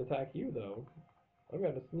 I can attack you, though. I've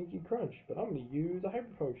got a sneaky crunch, but I'm going to use a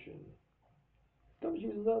Hyper Potion.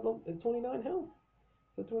 Gumshoe is at 29 health.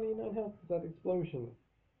 It's at 29 health with that explosion.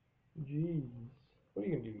 Jeez. What are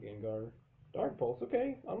you going to do, Gengar? Dark Pulse.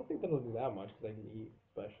 Okay. I don't think that'll do that much, because I can eat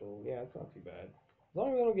special. Yeah, it's not too bad. As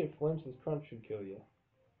long as I don't get flinched, this crunch should kill you.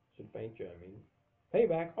 Should faint you, I mean.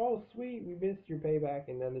 Payback. Oh, sweet. We missed your payback,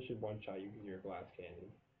 and then this should one-shot you because you're a glass cannon.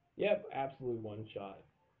 Yep, absolute one-shot.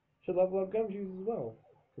 Should level up Gumshoes as well,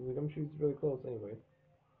 because the Gumshoes is really close anyway.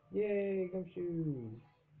 Yay, Gumshoes.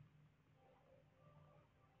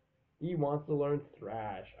 He wants to learn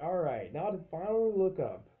Thrash. Alright, now to finally look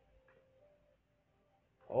up.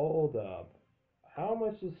 Hold up. How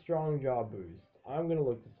much does Strong Jaw boost? I'm going to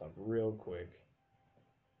look this up real quick.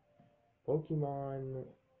 Pokemon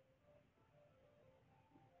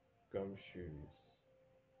Gumshoes.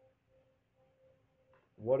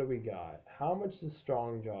 What do we got? How much does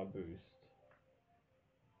Strong Jaw boost?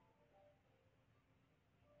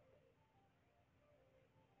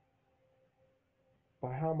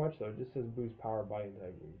 By how much though? It just says boost power body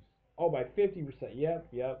type moves. Oh, by 50%. Yep,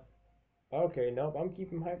 yep. Okay, nope. I'm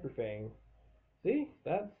keeping Hyper Fang. See?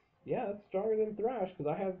 That's stronger than Thrash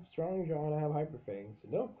because I have Strong Jaw and I have Hyper Fang. So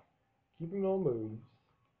nope. Keeping all moves.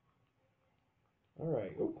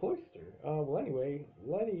 Alright. Oh, Cloyster. Well anyway,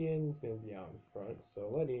 Ledian's gonna be out in front. So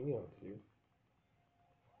Ledian, you know what to do.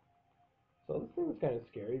 So this thing is kind of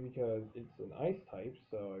scary because it's an ice type,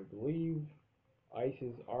 so I believe ice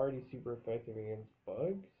is already super effective against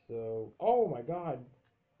bugs. So, oh my god,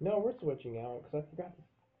 no, we're switching out because I forgot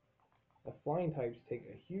that flying types take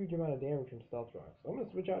a huge amount of damage from Stealth Rocks. So I'm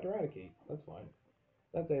gonna switch out to Eradicate. That's fine.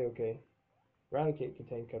 That's a-okay. Eradicate can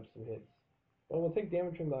tank up some hits. Well, we'll take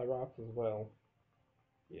damage from the rocks as well.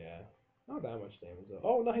 Yeah, not that much damage though.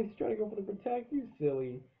 Oh, nice, trying to go for the Protect. You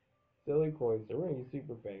silly Cloyster. We're gonna use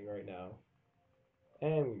Super Fang right now.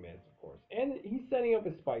 And we missed, of course. And he's setting up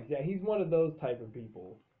his spikes. Yeah, he's one of those type of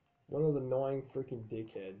people. One of those annoying freaking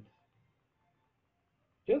dickheads.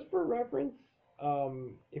 Just for reference,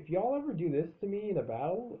 if y'all ever do this to me in a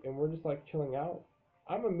battle and we're just like chilling out,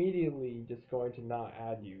 I'm immediately just going to not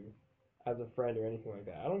add you as a friend or anything like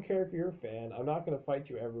that. I don't care if you're a fan. I'm not going to fight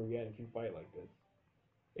you ever again if you fight like this.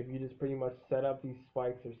 If you just pretty much set up these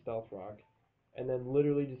spikes or Stealth Rock and then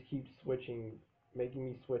literally just keep switching, making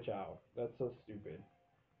me switch out. That's so stupid.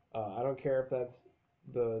 I don't care if that's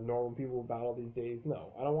the normal people battle these days.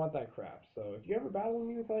 No, I don't want that crap. So if you ever battle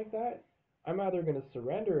me with like that, I'm either going to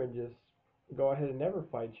surrender and just go ahead and never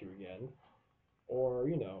fight you again, or,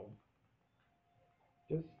 you know,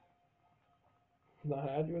 just not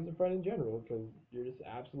add you as a friend in general because you're just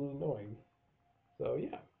absolutely annoying. So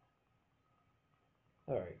yeah.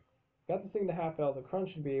 Alright. Got this thing to half health. The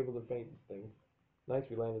crunch should be able to faint this thing. Nice,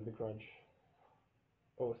 we landed the crunch.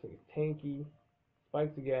 Oh, this thing is tanky.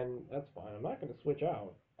 Spikes again, that's fine. I'm not going to switch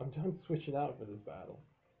out. I'm done switching out for this battle.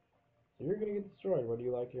 So you're going to get destroyed whether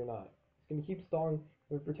you like it or not. It's going to keep stalling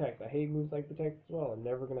with Protect. I hate moves like Protect as well. I'm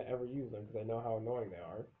never going to ever use them because I know how annoying they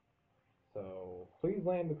are. So please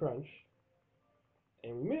land the crunch.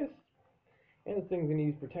 And we missed. And this thing's going to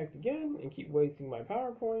use Protect again and keep wasting my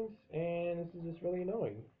power points. And this is just really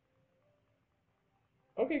annoying.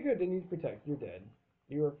 Okay, good. Didn't use Protect. You're dead.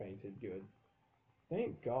 You are fainted. Good.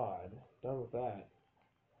 Thank God. Done with that.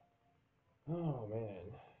 Oh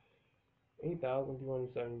man.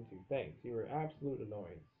 8,272. Thanks. You were absolute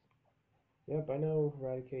annoyance. Yep, I know,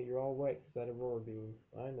 Eradicate. You're all wet because that Aurora Beam.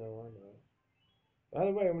 I know. By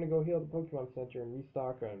the way, I'm going to go heal the Pokemon Center and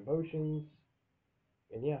restock on potions.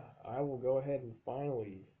 And yeah, I will go ahead and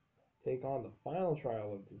finally take on the final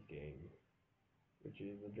trial of this game, which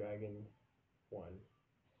is the Dragon 1.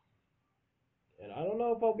 And I don't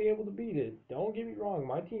know if I'll be able to beat it. Don't get me wrong,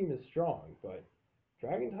 my team is strong, but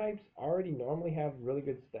Dragon types already normally have really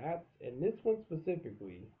good stats, and this one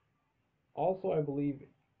specifically, also I believe,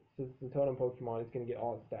 since the Totem Pokemon is going to get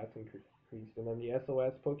all its stats increased, and then the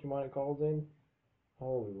SOS Pokemon it calls in,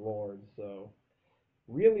 holy lord, so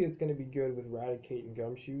really it's going to be good with Eradicate and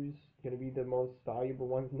Gumshoes, going to be the most valuable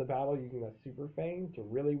ones in the battle, using that Super Fang to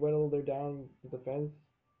really whittle their down defense.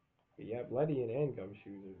 But yeah, Ledian and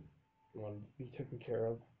Gumshoes are one to be taken care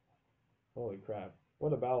of. Holy crap.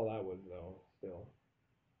 What a battle that was, though, still.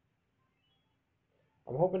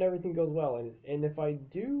 I'm hoping everything goes well, and if I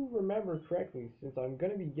do remember correctly, since I'm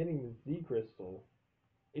going to be getting the Z Crystal,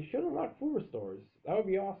 it should unlock full restores. That would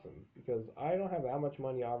be awesome, because I don't have that much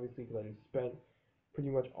money, obviously, because I just spent pretty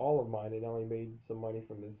much all of mine and only made some money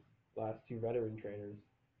from this last two veteran trainers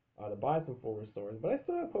to buy some full restores. But I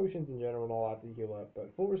still have potions in general and all that to heal up,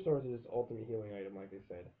 but full restores is just ultimate healing item, like I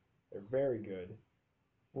said. They're very good.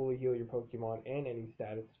 Fully heal your Pokemon and any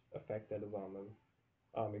status effect that is on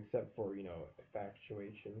them, except for,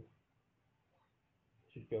 infatuation.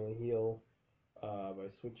 You can only heal by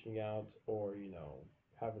switching out, or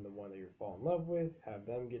having the one that you fall in love with, have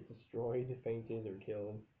them get destroyed, fainted, or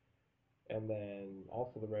killed, and then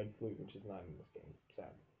also the red flute, which is not in this game,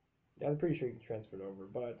 sadly. Yeah, I'm pretty sure you can transfer it over,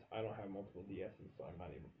 but I don't have multiple DSs, so I'm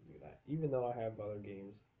not able to do that. Even though I have other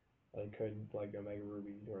games that I could, like Omega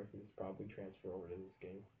Ruby, where I can just probably transfer over to this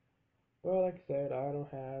game. Well, like I said, I don't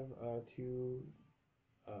have two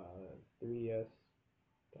 3DS.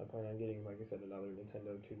 I plan on getting, like I said, another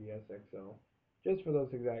Nintendo 2DS XL, just for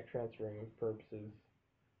those exact transferring purposes.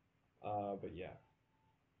 But yeah,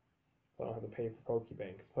 so I don't have to pay for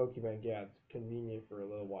Pokebank. Cause Pokebank, yeah, it's convenient for a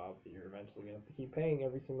little while, but you're eventually gonna have to keep paying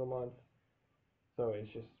every single month. So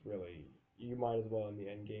it's just really, you might as well in the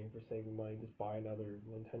end game for saving money just buy another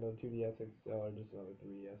Nintendo 2DS XL or just another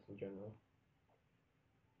 3DS in general.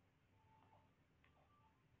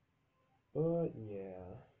 But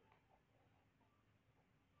yeah.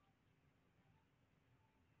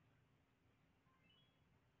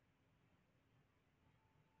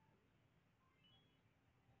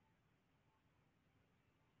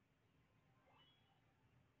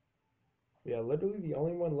 Yeah, literally the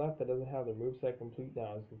only one left that doesn't have their moveset complete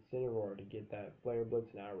now is Incineroar to get that Flare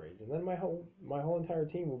Blitz and Outrage, and then my whole entire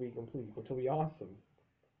team will be complete, which will be awesome.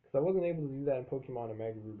 Because I wasn't able to do that in Pokemon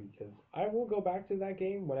Omega Ruby. Because I will go back to that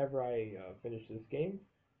game whenever I finish this game.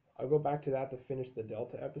 I'll go back to that to finish the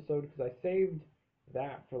Delta episode because I saved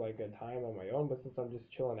that for like a time on my own. But since I'm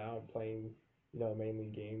just chilling out playing,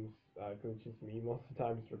 mainly games, because it's just me most of the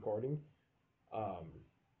time just recording. Um,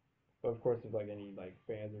 but of course, if like any like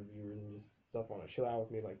fans or viewers and just stuff want to chill out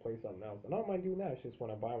with me, like play something else, and I don't mind doing that. It's just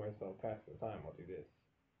when I buy myself passing the time, I'll do this.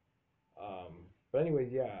 But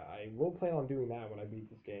anyways, yeah, I will plan on doing that when I beat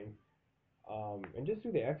this game. And just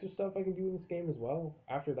do the extra stuff I can do in this game as well.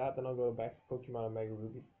 After that, then I'll go back to Pokemon Omega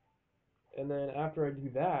Ruby. And then after I do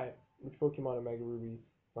that, with Pokemon Omega Ruby,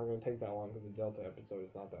 it's not going to take that long because the Delta episode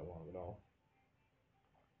is not that long at all.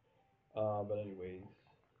 But anyways,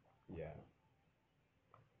 yeah.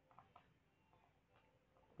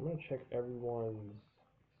 I'm going to check everyone's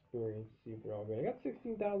experience, see if they're all good. I got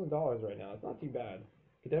 $16,000 right now. It's not too bad.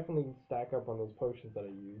 Could definitely stack up on those potions that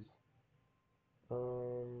I use.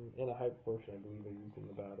 And a hyper potion I believe I used in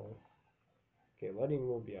the battle. Okay, Letting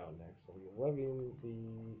will be out next. So we're levying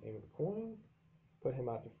the aim of the coin. Put him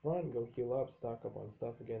out the front, go heal up, stock up on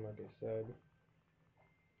stuff again, like I said.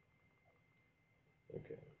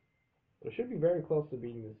 Okay. But I should be very close to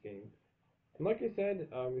beating this game. And like I said,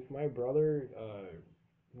 if my brother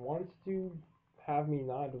wants to have me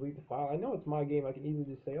not delete the file, I know it's my game. I can easily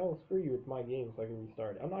just say, "Oh, screw you, it's my game," so I can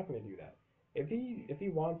restart it. I'm not going to do that. If he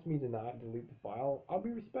wants me to not delete the file, I'll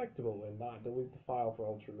be respectable and not delete the file for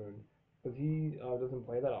Ultra Moon, because he doesn't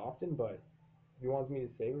play that often. But if he wants me to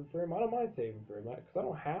save it for him, I don't mind saving for him, because I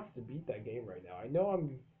don't have to beat that game right now. I know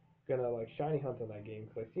I'm gonna like shiny hunt on that game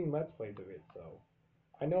because I've seen Let's Plays of it, so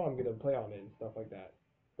I know I'm gonna play on it and stuff like that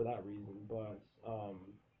for that reason.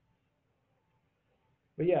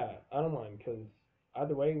 But yeah, I don't mind because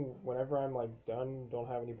either way, whenever I'm like done, don't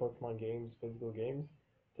have any Pokemon games, physical games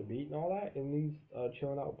to beat and all that in these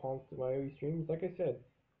chilling out PauLInstaMyooin streams, like I said,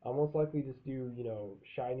 I'll most likely just do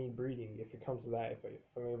shiny breeding if it comes to that. If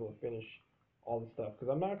I'm able to finish all the stuff,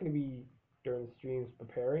 because I'm not going to be during the streams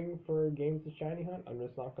preparing for games to shiny hunt. I'm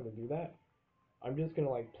just not going to do that. I'm just gonna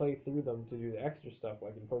like play through them to do the extra stuff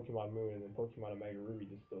like in Pokemon Moon and then Pokemon Omega Ruby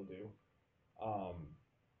to still do. Um,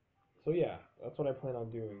 so yeah, that's what I plan on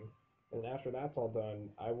doing. And after that's all done,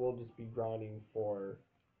 I will just be grinding for.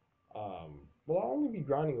 Well, I'll only be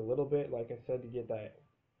grinding a little bit, like I said, to get that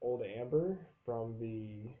old amber from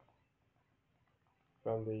the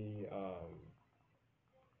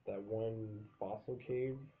that one fossil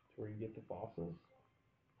cave where you get the fossils.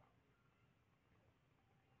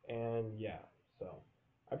 And yeah, so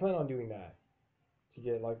I plan on doing that to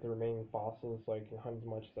get like the remaining fossils, like hunt as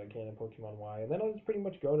much as I can in Pokemon Y, and then I'll just pretty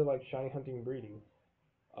much go to like shiny hunting and breeding.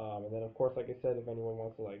 And then of course, like I said, if anyone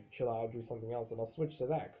wants to like chill out, do something else, then I'll switch to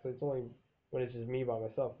that because it's only when it's just me by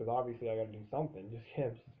myself. Because obviously I got to do something. Just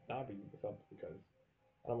can't just not be doing something because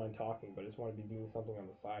I don't mind talking, but I just want to be doing something on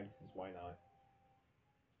the side because why not?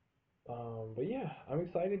 But yeah, I'm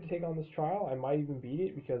excited to take on this trial. I might even beat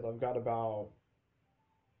it because I've got about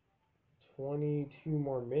 22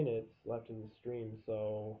 more minutes left in the stream,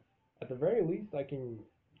 so at the very least I can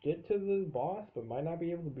get to the boss, but might not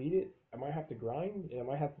be able to beat it. I might have to grind, and I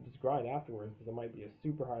might have to just grind afterwards because it might be a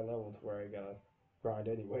super high level to where I gotta grind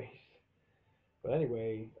anyways. But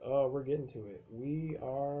anyway, we're getting to it. We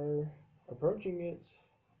are approaching it.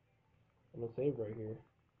 I'm gonna save right here.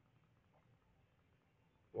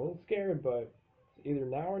 I'm a little scared, but it's either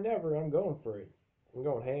now or never. I'm going for it. I'm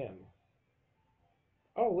going ham.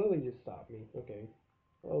 Oh, Lily just stopped me. Okay.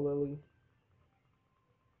 Oh, Lily.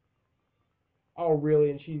 Oh,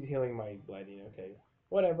 really? And she's healing my bleeding. Okay.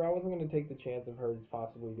 Whatever. I wasn't going to take the chance of her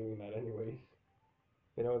possibly doing that anyways.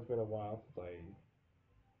 You know, it's been a while since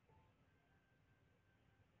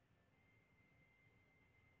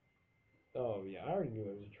I... Oh, yeah. I already knew it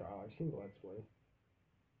was a trial. I've seen the Let's Play.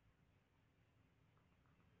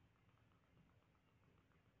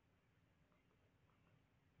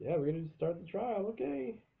 Yeah, we're going to start the trial.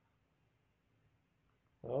 Okay.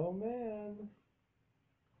 Oh, man.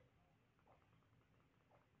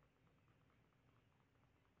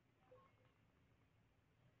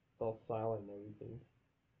 It's all silent and everything.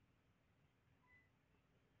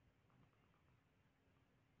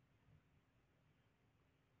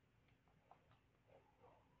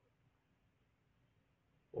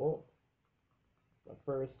 Well, the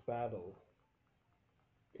first battle.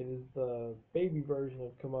 It is the baby version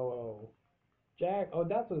of Komodo. Jack, oh,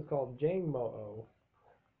 that's what it's called, Jangmo-o.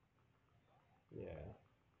 Yeah.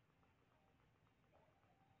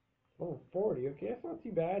 Oh, 40, okay, that's not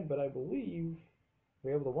too bad, but I believe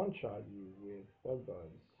we're able to one-shot you with Bug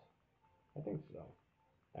Buzz. I think so.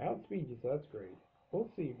 I outspeed you, so that's great. We'll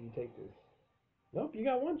see if you take this. Nope, you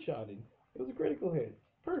got one-shotted. It was a critical hit.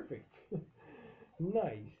 Perfect.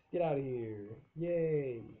 Nice. Get out of here.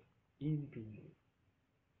 Yay. Easy peasy.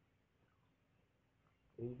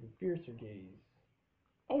 Even fiercer gaze.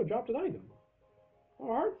 Oh, it dropped an item. Oh,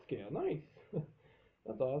 heart scale. Nice.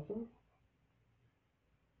 That's awesome.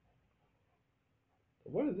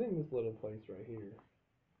 What is in this little place right here?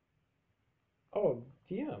 Oh,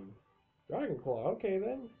 TM. Dragon Claw. Okay,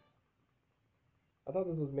 then. I thought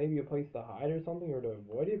this was maybe a place to hide or something, or to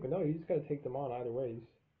avoid it, but no, you just gotta take them on either ways.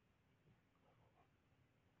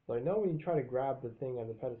 So I know when you try to grab the thing on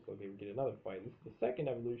the pedestal, okay, we get another fight. This is the second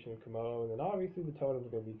evolution of Komodo, and then obviously the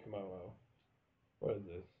totem's gonna be Komodo. What is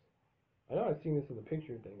this? I know I've seen this in the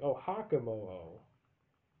picture thing. Oh, Hakamo'o.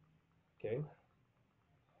 Okay.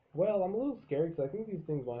 Well, I'm a little scared because I think these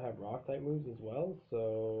things want to have rock type moves as well,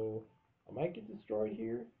 so I might get destroyed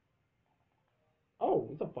here. Oh,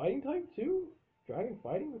 it's a fighting type too? Dragon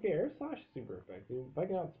fighting? Okay, air slash is super effective. If I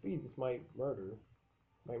can outspeed, this might murder.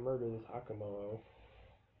 Might murder this Hakamo'o.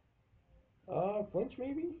 Flinch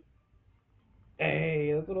maybe?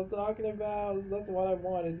 Hey, that's what I'm talking about. That's what I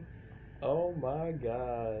wanted. Oh my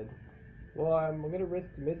god. Well, I'm gonna risk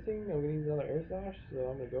missing. I'm gonna use another air slash, so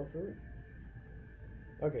I'm gonna go for it.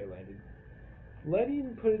 Okay, landed.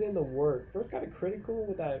 Letting put it in the work. First got a critical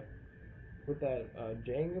with that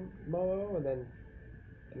Jangmo-o, and then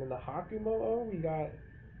the Hakumo-o. We got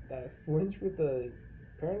that flinch with the.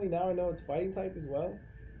 Apparently now I know it's fighting type as well.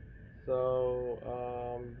 So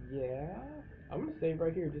yeah, I'm gonna save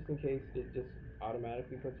right here just in case it just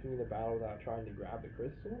automatically puts me in the battle without trying to grab the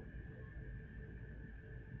crystal.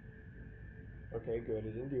 Okay, good,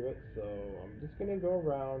 it didn't do it, so I'm just gonna go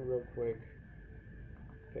around real quick.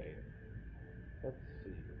 Okay, let's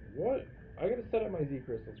see. What? I gotta set up my Z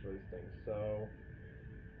crystals for these things, so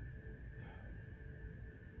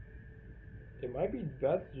it might be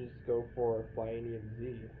best to just go for Flyinium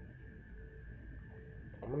Z.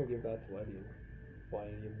 I'm gonna give that to Ledian.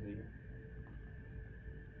 Flyinium Z.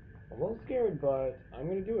 I'm a little scared, but I'm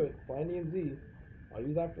gonna do it. Flyinium Z. I'll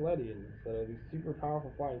use that for Ledian instead of these super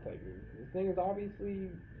powerful flying type moves. This thing is obviously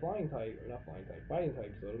flying type, or not flying type, fighting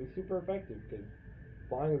type, so it'll be super effective because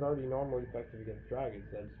flying is already normally effective against dragons,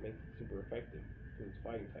 so that just makes it super effective because it's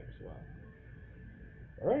fighting type as well.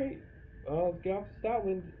 Alright, let's get off to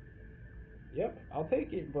Stoutland. Yep, I'll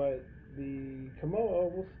take it, but the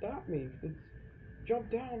Komodo will stop me because it's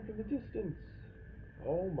jumped down from the distance.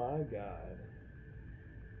 Oh my god.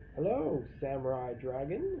 Hello, Samurai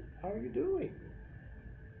Dragon. How are you doing?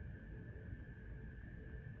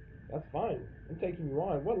 That's fine. I'm taking you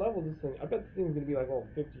on. What level is this thing? I bet this thing's gonna be like level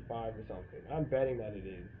 55 or something. I'm betting that it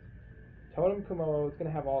is. Totem Komodo, it's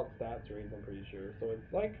gonna have all its stats raised, I'm pretty sure. So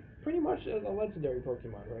it's like pretty much a legendary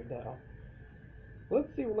Pokemon right now. Let's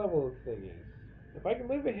see what level this thing is. If I can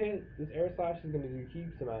live a hit, this air slash is gonna do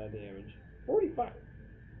heaps amount of damage. 45.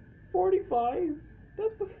 45?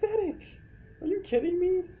 That's pathetic. Are you kidding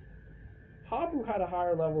me? Habu had a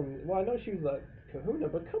higher level. Well, I know she was a Kahuna,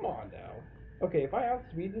 but come on now. Okay, if I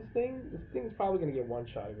outspeed this thing's probably gonna get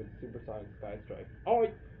one-shotted with Supersonic Sky Strike. Oh,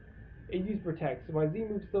 it used Protect, so my Z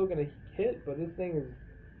move's still gonna hit, but this thing is...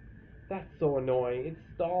 That's so annoying. It's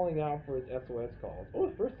stalling out for its SOS calls. Oh,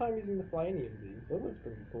 it's first time using the Flyinium Z. So that looks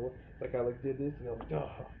pretty cool. Like I did this, and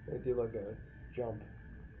I did like a jump.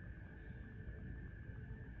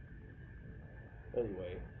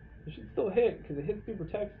 Anyway, it should still hit, because it hits Super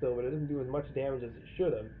Tech still, but it doesn't do as much damage as it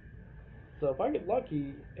should have. So if I get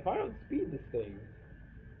lucky, if I outspeed this thing...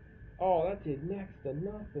 Oh, that did next to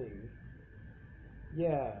nothing.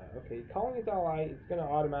 Yeah, okay, calling its ally, it's going to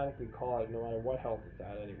automatically call it no matter what health it's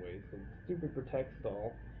at anyway, so stupid Protect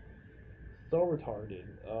Stall. So retarded.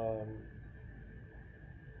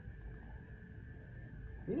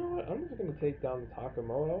 You know what, I'm just going to take down this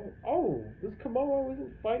Hakamoto. Oh, this Komodo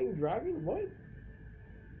isn't fighting Dragon? What?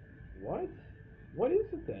 What? What is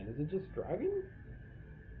it then? Is it just Dragon?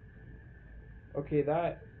 Okay,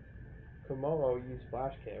 that Komodo used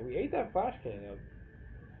Flash Cannon. We ate that Flash Cannon up.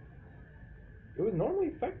 It was normally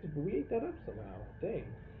effective, but we ate that up somehow. Dang.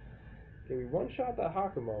 Okay, we one-shot that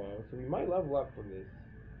Hakamoto, so we might level up from this.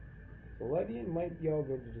 So Ledian might be all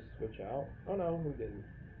good to just switch out. Oh no, we didn't.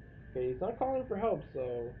 Okay, he's not calling for help,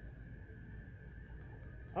 so...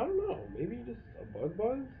 I don't know, maybe just a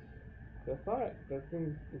Buzz? I thought this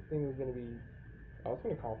thing was gonna be... I was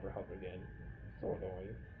gonna call for help again. So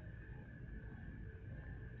annoying.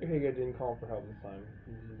 Okay, good, didn't call for help this time.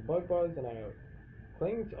 This is Buzz, and I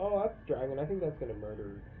Clings. Oh, that's Dragon. I think that's gonna murder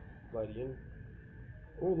Ledian.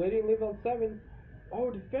 Oh, Ledian lives on 7. Oh,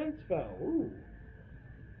 defense fell. Ooh.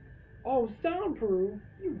 Oh, soundproof.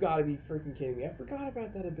 You gotta be freaking kidding me. I forgot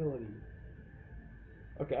about that ability.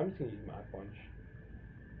 Okay, I'm just gonna use Mach Punch.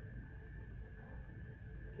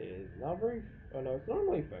 It's not very... Oh no, it's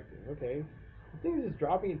normally effective. Okay. The thing is just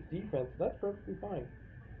dropping its defense. That's perfectly fine.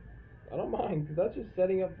 I don't mind, because that's just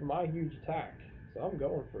setting up for my huge attack. So I'm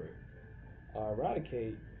going for it.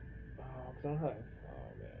 Eradicate. Oh, because I don't have... Oh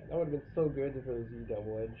man, that would have been so good if it was Z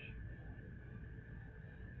Double Edge.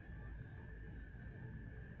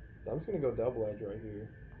 So I'm just going to go Double Edge right here.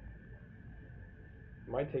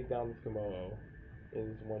 Might take down this Komodo in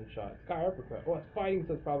this one shot. Sky Uppercut. Oh, it's fighting,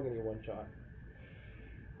 so it's probably going to get one shot.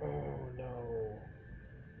 Oh no.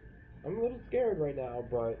 I'm a little scared right now,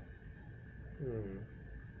 but...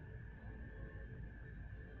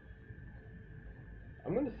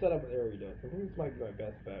 I'm going to set up Aridos. I think this might be my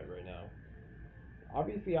best bet right now.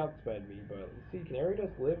 Obviously outsped me, but let's see, can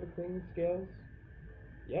Aridos live with Clean Scales?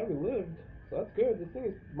 Yeah, we lived, so that's good. This thing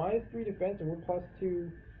is -3 defense and we're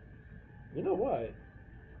 +2. You know what?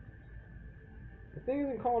 The thing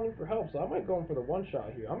isn't calling in for help, so I might go in for the one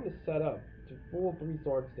shot here. I'm going to set up to full 3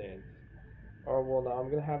 sword stance. Or, well, no, I'm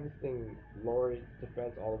going to have this thing lower its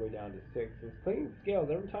defense all the way down to 6. It's Clean Scales,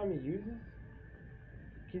 every time it uses,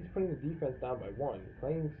 keeps putting the defense down by 1.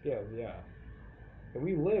 Clean Scales, yeah. And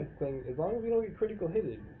we live playing, as long as we don't get critical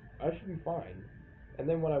hitted, I should be fine. And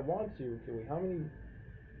then when I want to, can we,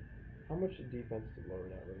 how much defense is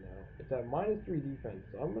lowered at right now? It's at -3 defense,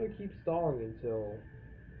 so I'm going to keep stalling until,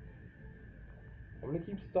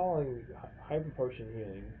 Hyper Potion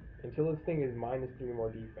healing, until this thing is -3 more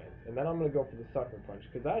defense. And then I'm going to go for the Sucker Punch,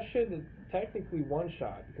 because that should technically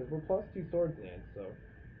one-shot, because we're +2 sword stance, so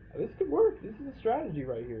this could work. This is a strategy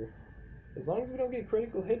right here. As long as we don't get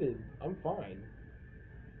critical hitted, I'm fine.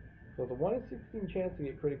 So it's a 1 in 16 chance to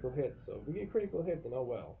get critical hits, so if we get critical hit, then oh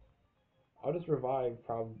well. I'll just revive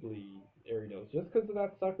probably Aridos, just because of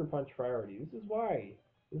that Sucker Punch priority. This is why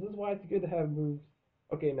it's good to have moves.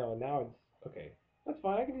 Okay, no, now it's, okay. That's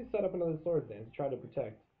fine, I can just set up another Sword Dance to try to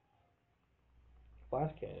protect.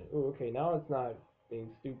 Flash Cannon. Ooh, okay, now it's not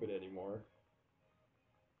being stupid anymore.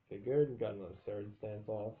 Okay, good, we've got another Sword Stance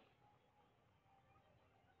off.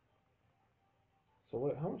 So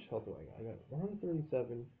what, how much health do I got? I got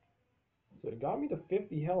 137. So it got me to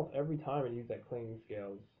 50 health every time I use that Clinging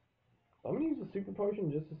Scales. So I'm going to use a Super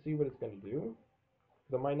Potion just to see what it's going to do.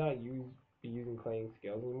 Because I might not be using Clinging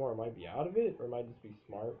Scales anymore. It might be out of it, or it might just be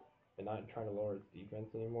smart and not trying to lower its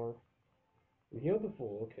defense anymore. We healed the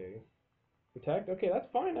full, okay. Protect, okay, that's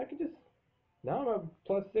fine. I can just... Now I'm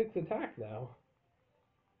at +6 attack now.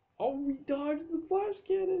 Oh, we dodged the Flash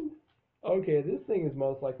Cannon! Okay, this thing is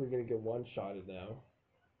most likely going to get one-shotted now.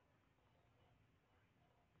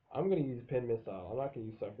 I'm going to use Pin Missile. I'm not going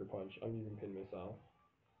to use Sucker Punch. I'm using Pin Missile.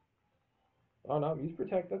 Oh no, use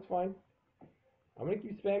Protect, that's fine. I'm going to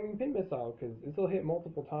keep spamming Pin Missile because this will hit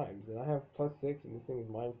multiple times. And I have +6 and this thing is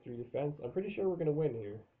 -3 defense. I'm pretty sure we're going to win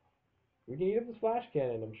here. We can eat up this Flash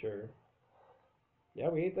Cannon, I'm sure. Yeah,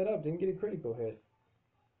 we ate that up. Didn't get a critical hit.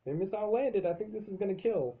 Pin Missile landed. I think this is going to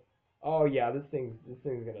kill. Oh yeah, this thing's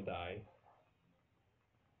going to die.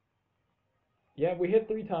 Yeah, we hit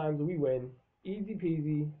 3 times. We win. Easy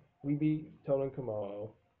peasy. We beat Totem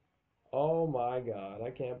Komodo. Oh my god,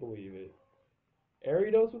 I can't believe it.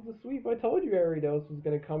 Aridos with the sweep. I told you Aridos was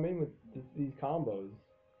going to come in with these combos.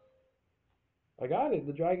 I got it,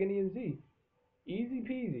 the Dragonian Z. Easy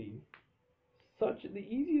peasy. Such the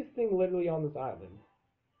easiest thing literally on this island.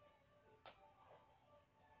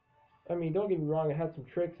 I mean, don't get me wrong, it had some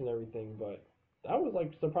tricks and everything, but that was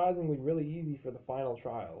like surprisingly really easy for the final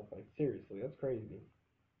trial. Like seriously, that's crazy.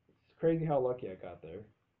 It's crazy how lucky I got there.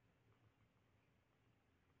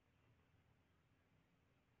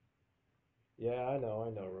 Yeah, I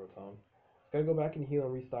know, Rotom. Gotta go back and heal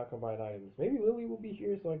and restock combined items. Maybe Lily will be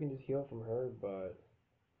here so I can just heal from her, but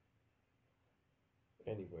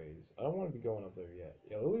anyways, I don't want to be going up there yet.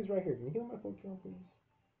 Yeah, Lily's right here. Can you heal my Pokemon, please?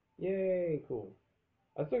 Yay, cool.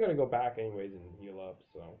 I still gotta go back anyways and heal up,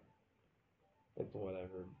 so it's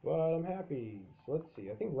whatever. But I'm happy. So let's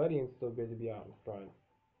see. I think Ledian's still good to be out in front.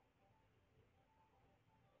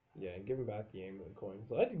 Yeah, and give him back the amulet coin.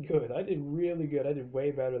 So I did good. I did really good. I did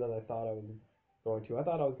way better than I thought I was going to. I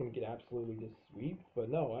thought I was gonna get absolutely just swept, but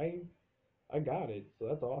no, I got it. So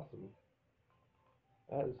that's awesome.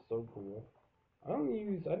 That is so cool. I didn't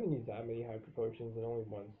use that many hyper potions and only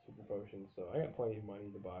one super potion, so I got plenty of money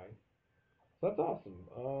to buy. So that's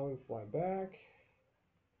awesome. Fly back.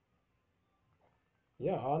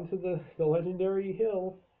 Yeah, on to the legendary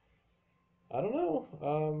hill. I don't know.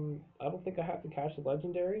 I don't think I have to catch the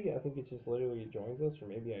legendary. I think it just literally joins us, or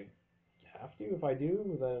maybe I have to. If I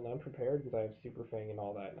do, then I'm prepared because I have Super Fang and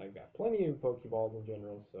all that, and I've got plenty of Pokeballs in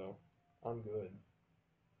general, so I'm good.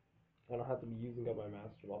 I don't have to be using up my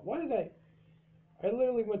Master Ball. Why did I? I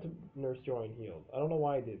literally went to Nurse Joy and healed. I don't know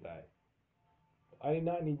why I did that. I did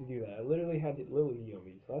not need to do that. I literally had to Lily heal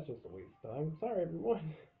me, so that's just a waste of time. Sorry,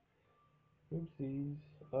 everyone. Oopsies.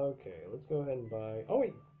 Okay, let's go ahead and buy. Oh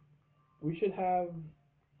wait, we should have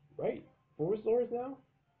right 4 stars now.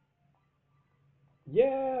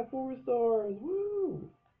 Yeah, 4 stars. Woo!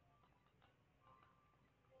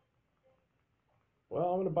 Well,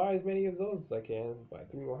 I'm gonna buy as many of those as I can. Buy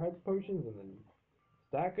 3 more hyper potions and then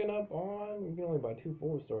stacking up on. We can only buy 2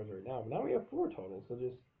 4 stars right now, but now we have 4 total. So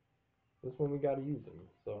just this one we gotta use them.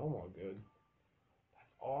 So I'm all good.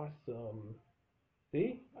 Awesome.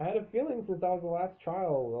 See, I had a feeling since that was the last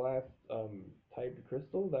trial, the last type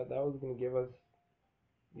crystal, that that was gonna give us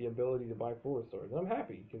the ability to buy 4 stars. And I'm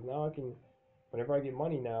happy because now I can, whenever I get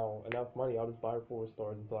money now, enough money, I'll just buy 4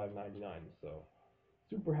 stars until I have 99. So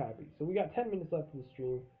super happy. So we got 10 minutes left in the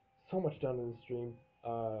stream. So much done in the stream.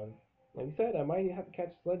 Like I said, I might have to catch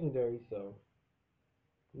this legendary, so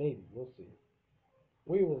maybe we'll see.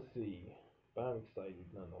 We will see. But I'm excited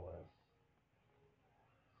nonetheless.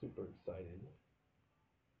 Super excited.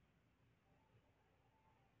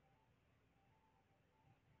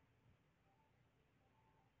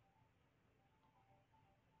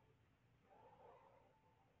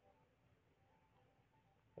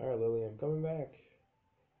 All right, Lily, I'm coming back.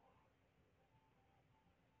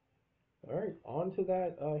 All right, on to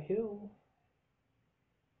that hill,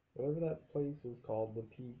 whatever that place is called, the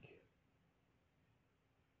peak.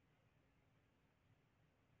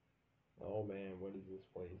 Oh man, what is this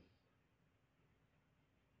place?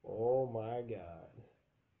 Oh my god.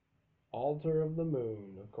 Altar of the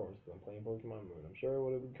Moon, of course, I'm playing Pokemon Moon. I'm sure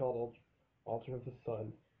what it would be called Altar of the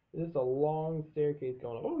Sun. There's just a long staircase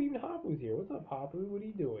going up. Oh, even Hapu's here. What's up, Hapu? What are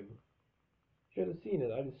you doing? Should have seen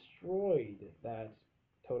it. I destroyed that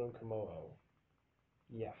Totem Komodo.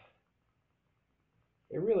 Yeah.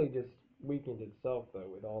 It really just weakened itself, though,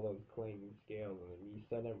 with all those clanging scales, and then me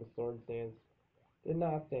setting up with sword stance. Did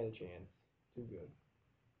not stand a chance. Too good.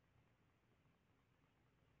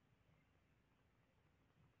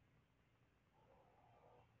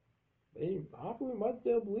 Hapu might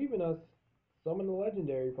still believe in us. Summon the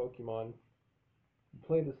legendary Pokemon.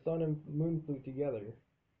 Play the Sun and Moon Flute together.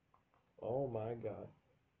 Oh my god.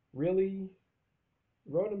 Really?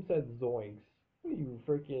 Rotom said zoinks. What are you,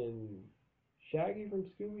 freaking Shaggy from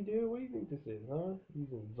Scooby Doo? What do you think this is, huh?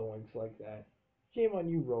 Using zoinks like that. Shame on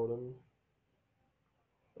you, Rotom.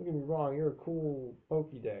 Don't get me wrong, you're a cool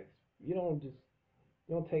Pokédex. You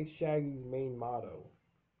don't take Shaggy's main motto,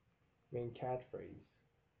 main catchphrase.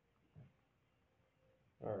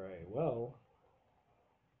 Alright, well.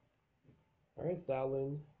 Alright,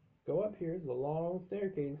 Stoutland. Go up here. It's a long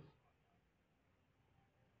staircase.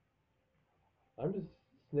 I'm just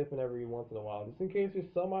sniffing every once in a while, just in case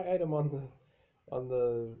there's some item on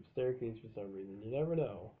the staircase for some reason. You never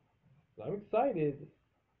know. But I'm excited.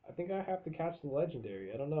 I think I have to catch the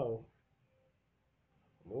legendary. I don't know.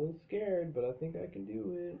 I'm a little scared, but I think I can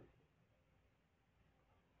do it.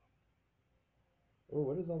 Oh,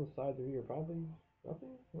 what is on the sides of here? Probably nothing?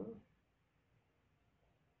 Huh?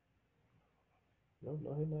 Nope,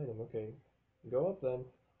 no hidden item. Okay. Go up then.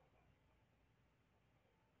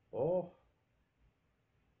 Oh.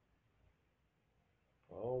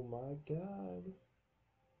 Oh my god.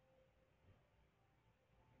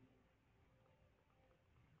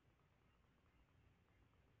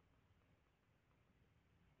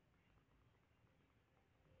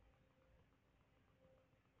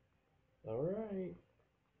 Alright.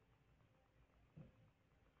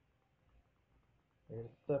 I'm gonna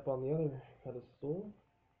step on the other pedestal.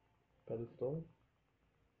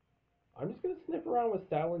 I'm just gonna sniff around with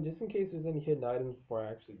Stalin just in case there's any hidden items before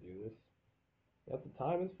I actually do this. Yep, the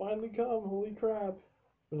time has finally come. Holy crap.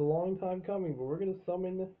 It's been a long time coming, but we're gonna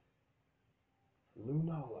summon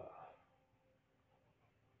Lunala.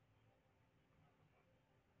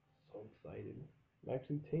 So excited. I'm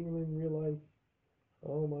actually tingling in real life.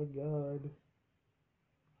 Oh my god.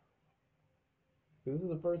 This is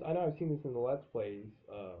the first, I know I've seen this in the Let's Plays,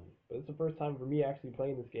 but it's the first time for me actually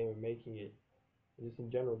playing this game and making it, just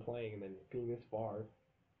in general playing, and then being this far.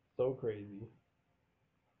 So crazy.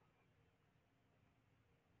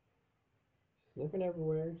 Sniffing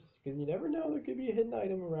everywhere, just because you never know, there could be a hidden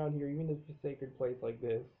item around here, even if it's a sacred place like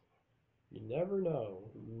this. You never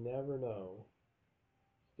know. You never know.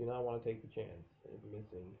 Do not want to take the chance of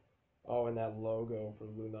missing. Oh, and that logo for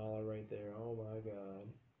Lunala right there. Oh my god.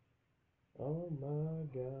 Oh my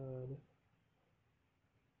god.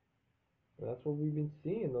 And that's what we've been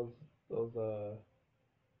seeing, those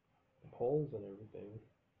poles and everything.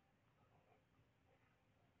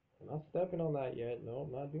 I'm not stepping on that yet. No,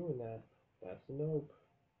 I'm not doing that. That's a nope.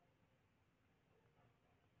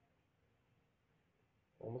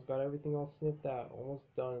 Almost got everything all sniffed out.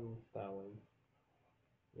 Almost done, Stalin.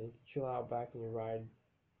 You need to chill out back in your ride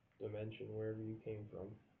dimension, wherever you came from.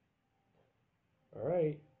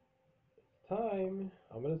 Alright. It's time.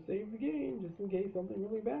 I'm gonna save the game just in case something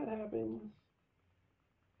really bad happens.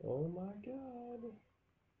 Oh my god.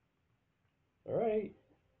 Alright.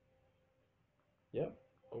 Yep.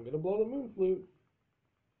 I'm gonna blow the moon flute.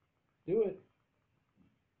 Do it.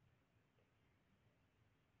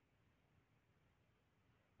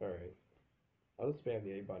 Alright. I'll just spam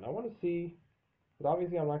the A button. I want to see, but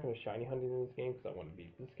obviously I'm not going to shiny hunt it in this game because I want to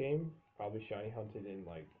beat this game. Probably shiny hunted in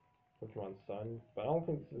like Pokemon Sun, but I don't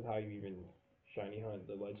think this is how you even shiny hunt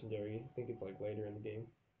the legendary. I think it's like later in the game.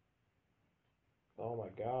 Oh my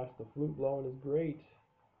gosh, the flute blowing is great.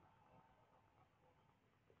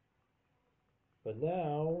 But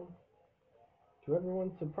now, to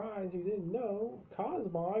everyone's surprise who didn't know,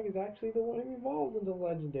 Cosmog is actually the one who evolves into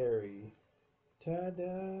legendary.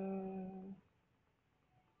 Ta-da!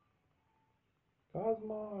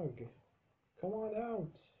 Cosmog, come on out.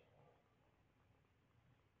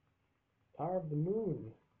 Power of the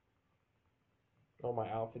moon. Oh, my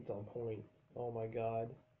outfit's on point. Oh my god.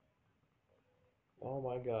 Oh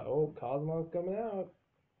my god. Oh, Cosmog's coming out.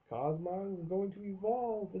 Cosmog is going to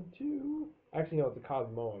evolve into... Actually, no, it's a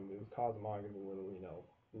Cosmoem. It was Cosmog is a little, you know,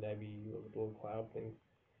 nebby, little cloud thing.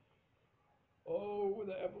 Oh,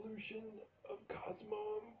 the evolution of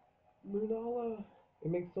Cosmoem. Lunala.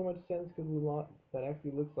 It makes so much sense because that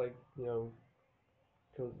actually looks like, you know,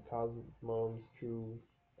 Cosmoem's true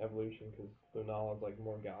evolution because Lunala's like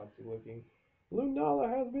more galaxy looking. Lunala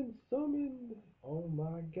has been summoned! Oh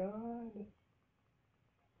my god.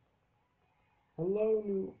 Hello,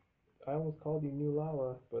 new. I almost called you New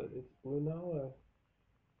Lala, but it's Lunala.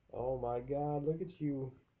 Oh my god, look at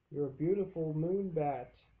you. You're a beautiful moon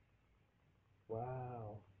bat.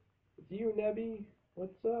 Wow. It's you, Nebby.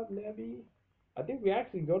 What's up, Nebby? I think we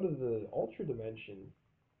actually go to the Ultra Dimension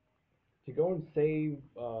to go and save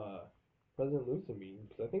President Lusamine,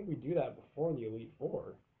 because I think we do that before the Elite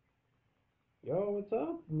Four. Yo, what's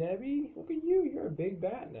up, Nebby? Look at you, you're a big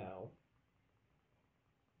bat now.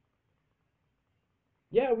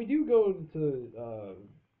 Yeah, we do go to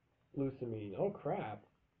Lusamine. Oh crap.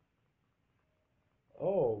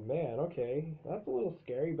 Oh man, okay. That's a little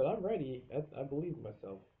scary, but I'm ready. I believe in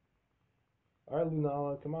myself. Alright,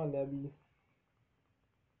 Lunala, come on, Nebby.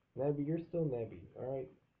 Nebby, you're still Nebby, alright?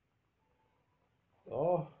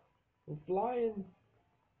 Oh, we're flying.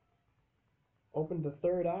 Open the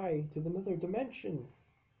third eye to another dimension.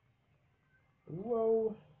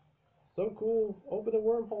 Whoa. So cool. Open the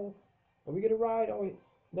wormhole. And we get a ride. Oh wait.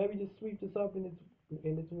 Nebby just sweeps us up in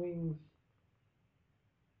its wings.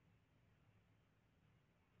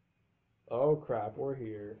 Oh crap, we're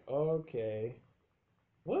here. Okay.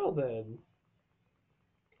 Well then.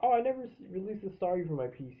 Oh, I never released the story for my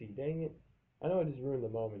PC. Dang it. I know I just ruined the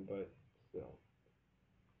moment, but still.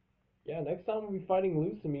 Yeah, next time we'll be fighting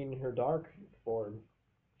Lusamine in her dark form,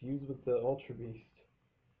 fused with the Ultra Beast,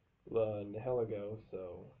 Heligo,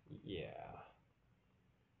 so yeah.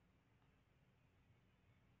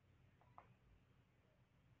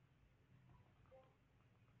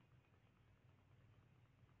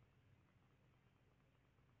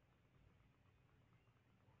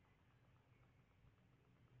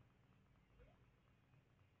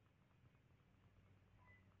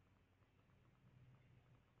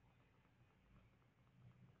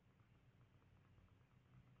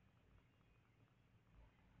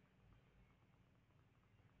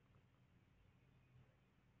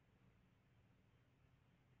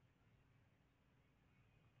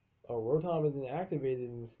 Oh, Rotom isn't activated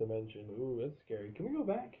in this dimension. Ooh, that's scary. Can we go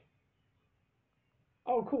back?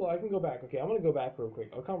 Oh, cool. I can go back. Okay, I'm gonna go back real quick.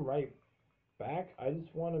 I'll come right back. I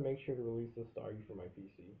just want to make sure to release the Staryu for my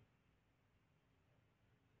PC.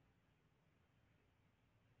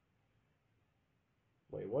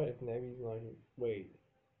 Wait, what? If Nevy's not here? Wait.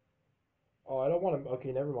 Oh, I don't want to.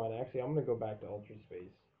 Okay, never mind. Actually, I'm gonna go back to Ultra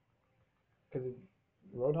Space because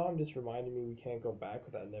Rotom just reminded me we can't go back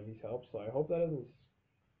without Nevy's help. So I hope that doesn't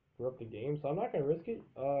screw up the game. So I'm not gonna risk it.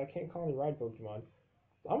 I can't call any ride Pokemon.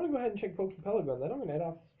 So I'm gonna go ahead and check Pokepelagon. Then I'm gonna head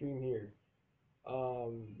off the stream here.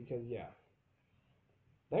 Because yeah,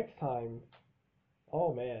 next time.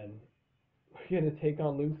 Oh man, we're gonna take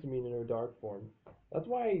on Lusamine in her dark form. That's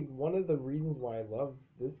why one of the reasons why I love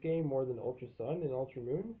this game more than Ultra Sun and Ultra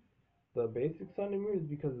Moon, the basic Sun and Moon, is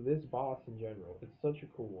because of this boss in general. It's such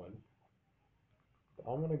a cool one.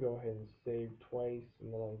 I'm gonna go ahead and save twice,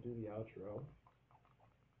 and then I'll do the outro.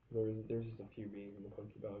 There's just a few beings in the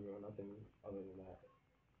Pokeball, nothing other than that.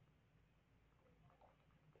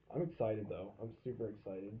 I'm excited though. I'm super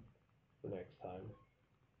excited for next time.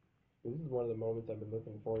 This is one of the moments I've been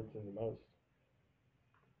looking forward to the most.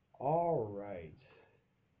 Alright.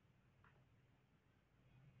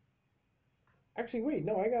 Actually, wait,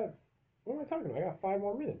 no, what am I talking about? I got 5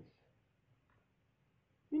 more minutes.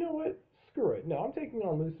 You know what? Screw it. No, I'm taking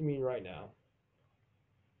on Lusamine right now.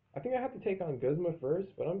 I think I have to take on Guzma first,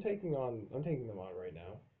 but I'm taking them on right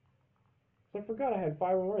now. So I forgot I had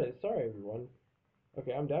 5 more minutes. Sorry, everyone.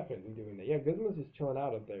 Okay, I'm definitely doing that. Yeah, Guzma's just chilling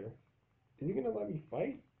out up there. Is he gonna let me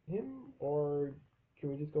fight him, or can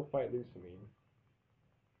we just go fight Lusamine?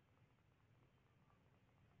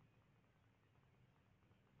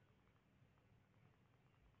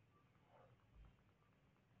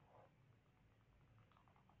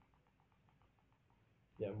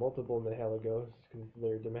 Yeah, multiple Niheligos, because it's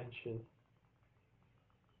their dimension.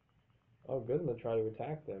 Oh, Guzma tried to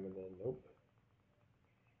attack them, and then nope.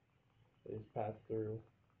 They just passed through.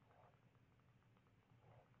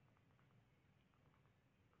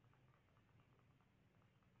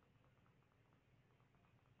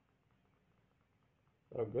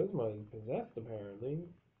 Oh, Guzma is possessed apparently.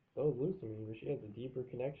 So is Lusamine, but she has a deeper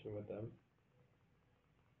connection with them.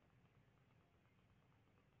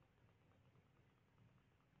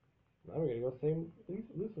 Now we're gonna go same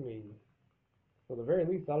Lusamine. So at the very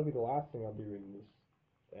least, that'll be the last thing I'll do in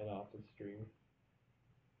this end off this stream.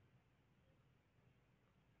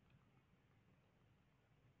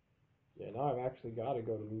 Yeah, now I've actually got to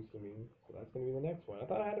go to Lusamine, so that's gonna be the next one. I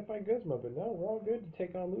thought I had to fight Guzma, but no, we're all good to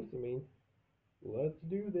take on Lusamine. Let's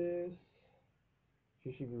do this.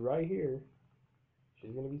 She should be right here.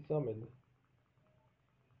 She's gonna be summoned.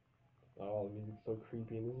 Oh, the music's so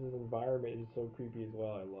creepy, and this environment is so creepy as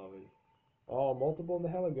well. I love it. Oh, multiple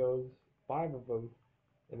Niheligos, 5 of them,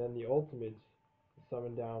 and then the ultimate to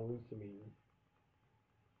summon down Lusamine.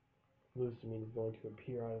 Lusamine is going to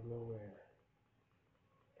appear out of nowhere.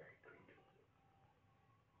 Very creepy.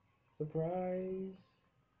 Surprise!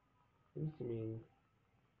 Lusamine.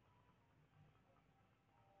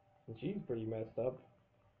 And she's pretty messed up.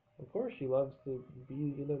 Of course, she loves to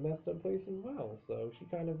be in a messed up place as well, so she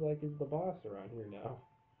kind of like is the boss around here now.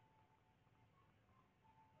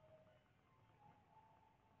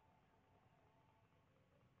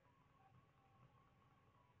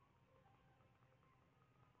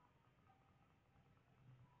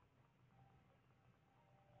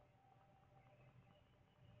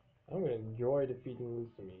 I'm gonna enjoy defeating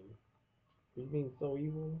Lusamine. Lusamine so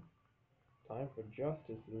evil. Time for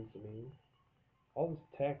justice, Lusamine. All this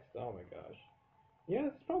text, oh my gosh. Yeah,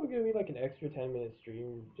 it's probably gonna be like an extra 10-minute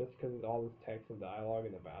stream just because of all this text and dialogue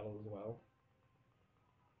in the battle as well.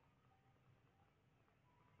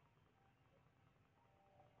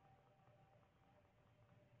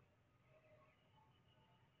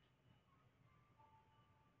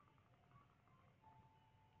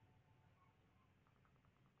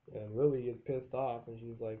 And Lily gets pissed off and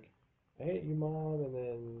she's like, I hate you, Mom, and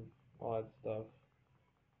then all that stuff.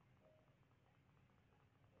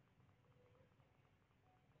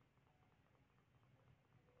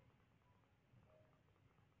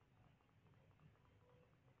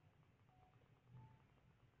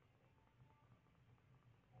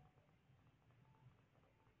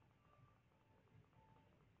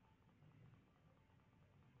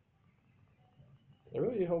 I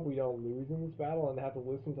really hope we don't lose in this battle and have to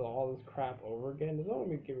listen to all this crap over again. Don't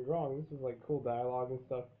get me wrong, this is like cool dialogue and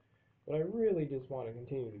stuff, but I really just want to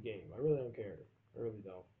continue the game. I really don't care. I really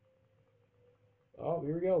don't. Oh,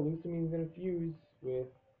 here we go. Lusamine's gonna fuse with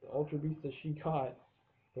the Ultra Beast that she caught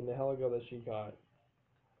and the Heligo that she caught.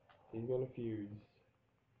 He's gonna fuse.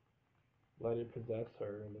 let it possess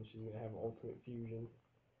her, and then she's gonna have ultimate fusion.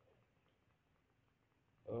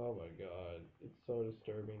 Oh my god, it's so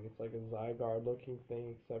disturbing. It's like a Zygarde looking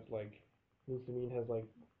thing, except like PauLInstaMyooin has like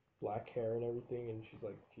black hair and everything, and she's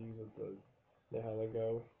like fused with the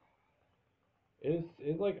Heligo.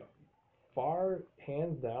 It's like far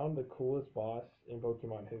hands down the coolest boss in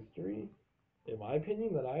Pokemon history, in my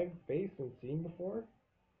opinion, that I've faced and seen before.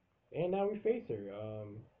 And now we face her.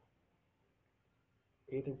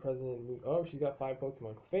 Aether President. Oh, she's got 5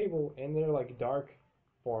 Pokemon. Fable, and they're like dark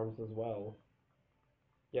forms as well.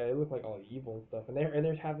 Yeah, they look like all evil and stuff, and they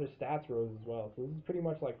have their stats rose as well. So this is pretty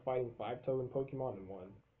much like fighting 5 token Pokemon in one.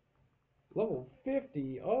 Level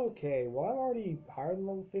 50. Okay, well I'm already higher than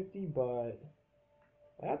level 50, but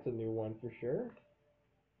that's a new one for sure.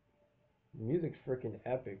 The music's freaking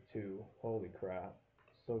epic too. Holy crap,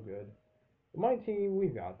 so good. My team,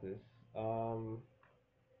 we've got this.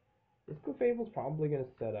 This Clefable's probably gonna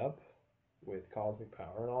set up with Cosmic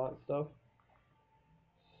Power and all that stuff.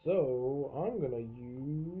 So I'm gonna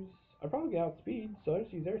use. I probably get outspeed, so I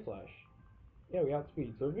just use Air Slash. Yeah, we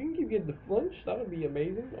outspeed. So if we can keep getting the flinch, that would be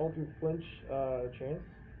amazing. Ultimate flinch chance.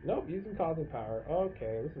 Nope, using Cosmic Power.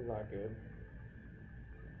 Okay, this is not good.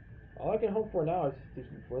 All I can hope for now is just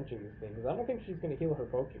to keep flinching this thing, because I don't think she's gonna heal her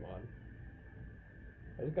Pokemon.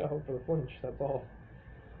 I just gotta hope for the flinch. That's all.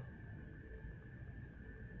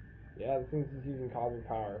 Yeah, this thing's just using Cosmic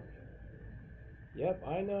Power. Yep,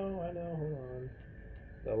 I know, hold on.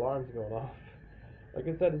 The alarm's going off. Like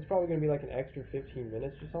I said, it's probably going to be like an extra 15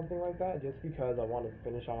 minutes or something like that, just because I want to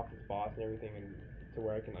finish off this boss and everything, and to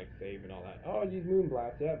where I can like save and all that. Oh, geez,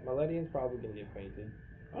 Moonblast. Yep, my Ledian's probably going to get fainted.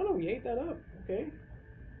 Oh no, he ate that up. Okay.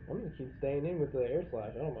 I'm going to keep staying in with the Air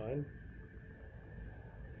Slash. I don't mind.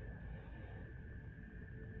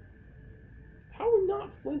 How are we not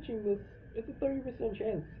flinching this? It's a 30%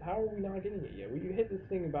 chance. How are we not getting it yet? We hit this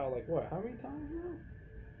thing about like what? How many times now?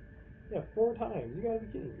 Yeah, 4 times. You gotta be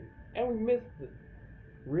kidding me. And we missed it.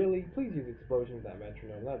 Really? Please use Explosion with that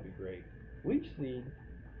Metronome. That'd be great. Leech Seed?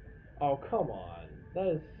 Oh, come on. That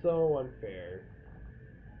is so unfair.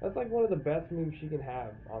 That's like one of the best moves she can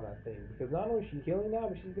have on that thing. Because not only is she healing now,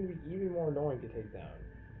 but she's going to be even more annoying to take down.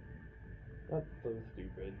 That's so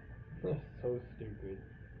stupid. That's so stupid.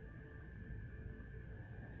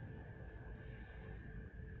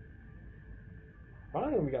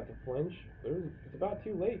 Finally we got the flinch. It's about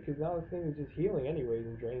too late because now this thing is just healing anyways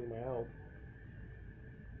and draining my health.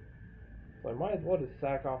 So I might as well just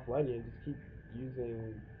sack off Ledian and just keep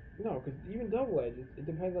using... No, because even Double Edge, it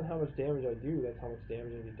depends on how much damage I do, that's how much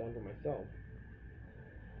damage I get done to myself.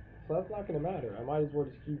 So that's not going to matter. I might as well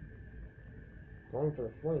just keep going for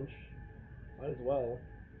a flinch. Might as well.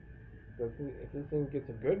 If this thing gets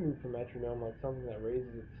a good move from Metronome, like something that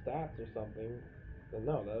raises its stats or something, then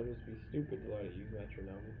no, that would just be stupid to let it use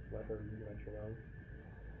Metronome. Let her use Metronome.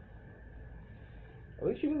 At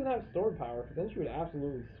least she doesn't have stored power, because then she would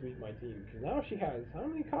absolutely sweep my team. Because now she has, how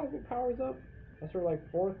many Cosmic Powers up? That's her, like,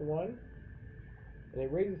 4th one. And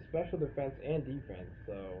it raises special defense and defense,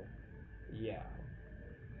 so, yeah.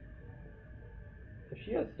 If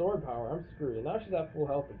she has stored power, I'm screwed. And now she's at full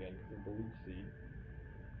health again, because of the Leech Seed.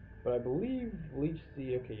 But I believe Leech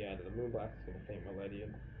Seed, okay, yeah, the Moonblast is going to faint my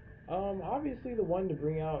Ledian. Obviously the one to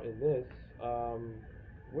bring out in this,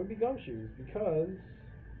 would be Gumshoes, because...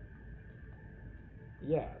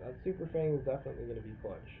 yeah, that Super Fang is definitely going to be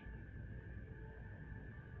clutch.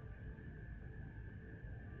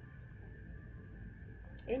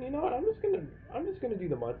 And you know what? I'm just gonna do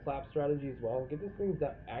the Mud Slap strategy as well. Get this thing's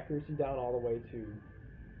accuracy down all the way to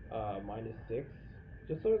 -6,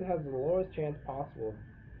 just so it has the lowest chance possible of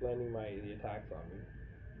landing the attacks on me.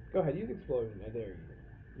 Go ahead, use Explosion. I dare you.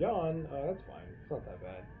 Yawn. That's fine. It's not that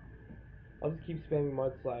bad. I'll just keep spamming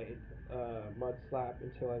Mud Slap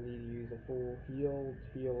until I need to use a full heal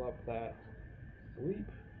to heal up that sleep.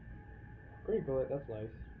 Great bullet. That's nice.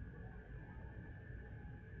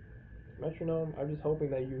 Metronome, I'm just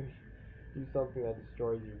hoping that you do something that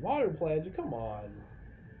destroys you. Water Pledge, come on.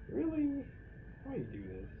 Really? Why do you do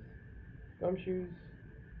this? Gumshoes,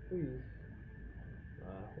 please.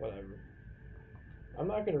 Whatever. I'm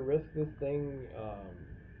not going to risk this thing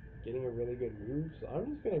getting a really good move, so I'm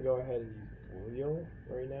just going to go ahead and use Folio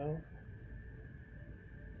right now.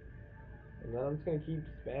 And then I'm just going to keep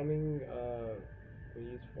spamming, we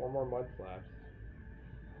use 4 more Mud Slaps.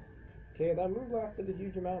 Okay, that move lasted a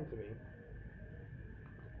huge amount to me.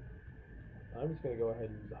 I'm just going to go ahead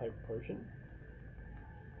and use the Hyper Potion.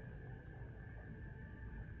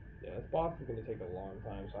 Yeah, this boss is going to take a long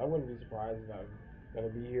time, so I wouldn't be surprised if I'm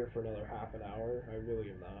going to be here for another half an hour. I really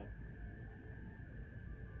am not.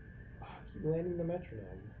 I keep landing the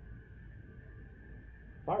Metronome.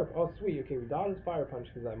 Fire. Oh, sweet. Okay, we dodged Fire Punch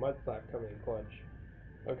because that Mud Slap coming in clutch.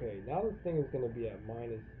 Okay, now this thing is going to be at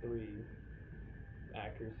 -3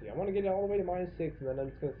 accuracy. I want to get it all the way to -6, and then I'm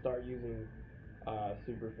just going to start using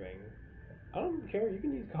Super Fang. I don't care. You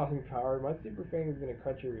can use Cosmic Power. My Super Fang is going to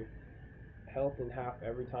cut your health in half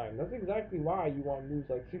every time. That's exactly why you want moves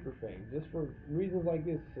like Super Fang. Just for reasons like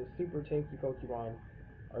this, so super tanky Pokemon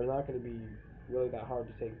are not going to be really that hard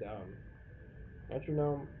to take down.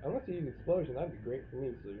 Metronome, unless you use Explosion, that'd be great for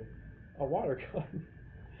me, so... A Water Gun.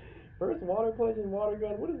 First Water Pledge and Water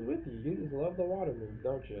Gun, what is with you? You just love the water moves,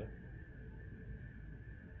 don't you?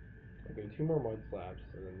 Okay, 2 more Mud Slaps,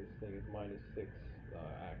 and then this thing is -6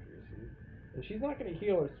 accuracy. And she's not going to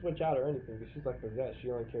heal or switch out or anything, because she's like possessed.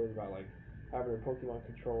 She only cares about, like, having her Pokemon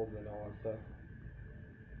controlled and all that stuff.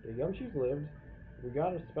 Okay, Gumshoe's lived. We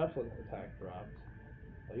got her special attack dropped.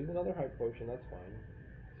 I'll use another Hype Potion, that's fine.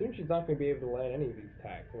 Soon she's not going to be able to land any of these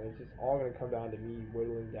attacks, and it's just all going to come down to me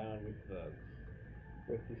whittling down with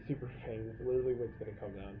the Super Fang. That's literally what it's going to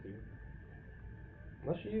come down to.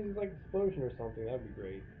 Unless she uses like Explosion or something, that'd be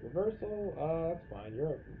great. Reversal, that's fine.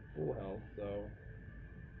 You're at full health, so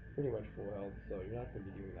pretty much full health, so you're not going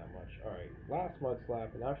to be doing that much. Alright, last Mud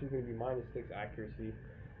Slap, and now she's going to be -6 accuracy.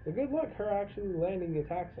 So good luck her actually landing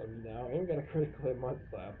attacks on me now, and got a critical hit Mud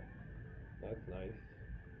Slap. That's nice.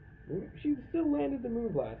 She still landed the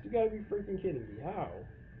Moonblast. You gotta be freaking kidding me. How?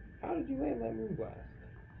 How did you land that Moonblast?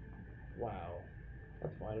 Wow.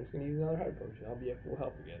 That's fine. I'm just gonna use another Hype Potion. I'll be at full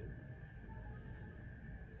health again.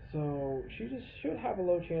 So, she just should have a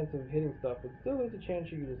low chance of hitting stuff, but still there's a chance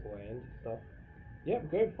she could just land stuff. Yep,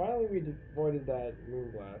 good. Finally we avoided that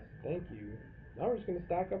Moonblast. Thank you. Now we're just gonna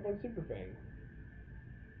stack up on Super Fang.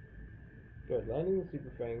 Good, landing the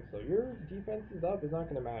Super Fang, so your defense is up. It's not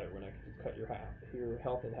going to matter when I can just cut your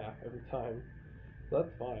health in half every time. So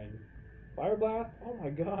that's fine. Fire Blast? Oh my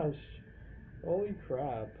gosh. Holy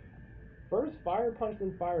crap. First Fire Punch,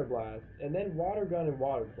 then Fire Blast, and then Water Gun and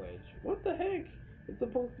Water Pledge. What the heck? It's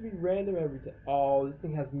supposed to be random every time. Oh, this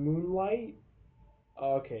thing has Moonlight?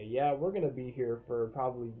 Okay, yeah, we're going to be here for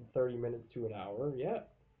probably 30 minutes to an hour. Yeah.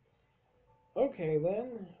 Okay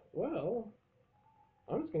then. Well...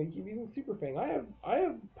 I'm just gonna keep using Super Fang. I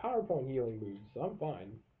have PowerPoint healing moves, so I'm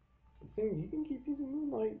fine. You can keep using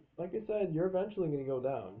Moonlight. Like I said, you're eventually gonna go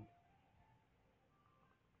down.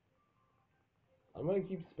 I'm gonna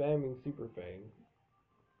keep spamming Super Fang.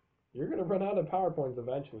 You're gonna run out of PowerPoints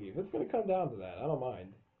eventually. If it's gonna come down to that, I don't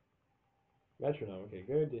mind. Metronome, okay,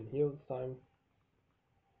 good. Didn't heal this time.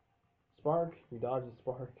 Spark, we dodged the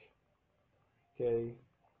Spark. Okay.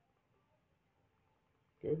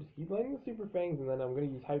 Good, just keep landing the Super Fangs, and then I'm going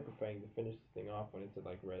to use Hyper Fang to finish this thing off when it's at,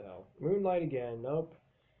 like, red health. Moonlight again, nope.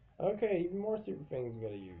 Okay, even more Super Fangs we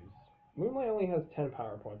gotta use. Moonlight only has 10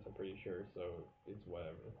 power points, I'm pretty sure, so it's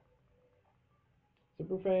whatever.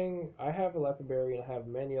 Super Fang, I have a Leopard Berry, and I have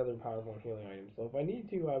many other powerful healing items, so if I need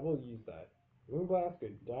to, I will use that. Moonblast,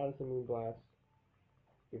 good, dodge the Moonblast.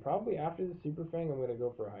 Okay, probably after the Super Fang, I'm going to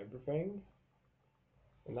go for a Hyper Fang.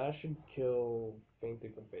 And that should kill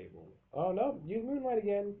Fainted Clefable. Oh no, use Moonlight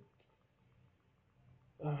again.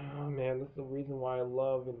 Oh man, this is the reason why I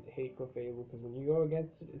love and hate Clefable, because when you go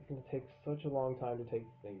against it, it's going to take such a long time to take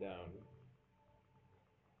this thing down.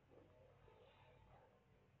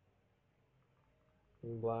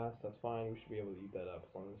 Moonblast, that's fine, we should be able to eat that up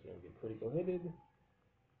as long as we don't get critical hitted.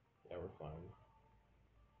 Yeah, we're fine.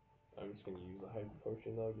 I'm just going to use a Hyper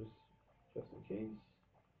Potion though, just in case.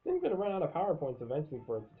 This thing's going to run out of power points eventually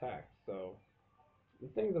for its attacks, so this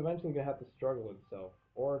thing's eventually going to have to struggle itself.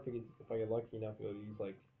 Or if I get lucky enough, it'll use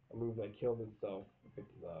like a move that kills itself, if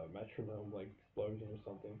it's Metronome, like Explosion or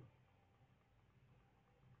something.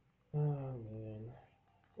 Oh man.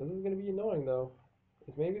 This is going to be annoying though.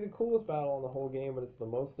 It's maybe the coolest battle in the whole game, but it's the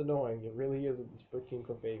most annoying. It really is with this freaking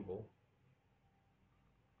Clefable.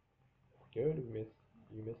 Good, you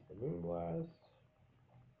missed the Moonblast.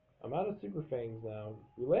 I'm out of Super Fangs now.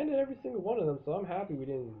 We landed every single one of them, so I'm happy we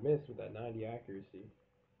didn't miss with that 90 accuracy.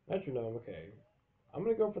 Metronome, okay. I'm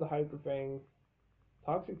gonna go for the Hyper Fang.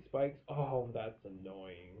 Toxic Spikes, oh, that's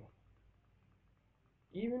annoying.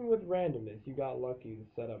 Even with randomness, you got lucky to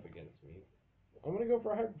set up against me. I'm gonna go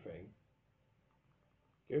for a Hyper Fang.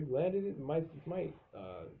 Good, landed it, might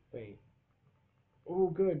faint.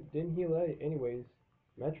 Oh, good, didn't heal it anyways.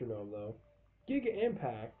 Metronome, though. Giga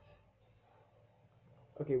Impact.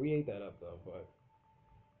 Okay, we ate that up though, but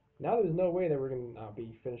now there's no way that we're going to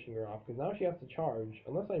be finishing her off, because now she has to charge,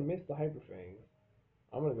 unless I miss the Hyper Fang.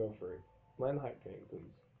 I'm going to go for it. Land the Hyper Fang,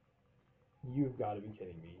 please. You've got to be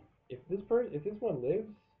kidding me. If this one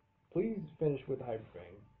lives, please finish with the Hyper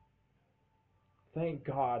Fang. Thank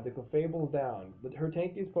God, the Clefable's down. Her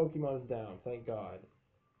tankiest Pokemon is down, thank God.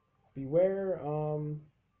 Beware,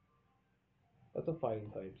 that's a fighting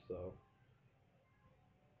type, so.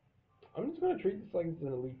 I'm just gonna treat this like it's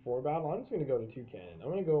an Elite Four battle. I'm just gonna go to two cannon. I'm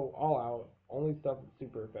gonna go all out, only stuff that's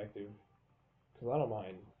super effective, because I don't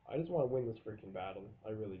mind. I just want to win this freaking battle. I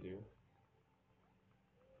really do.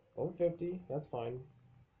 Level 50, that's fine.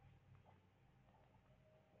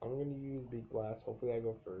 I'm gonna use Beak Blast. Hopefully I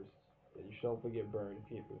go first. And you should hopefully get burned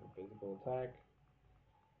if you hit me with a physical attack.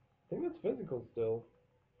 I think that's physical still.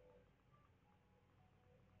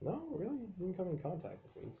 No, really, you didn't come in contact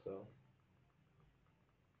with me, so.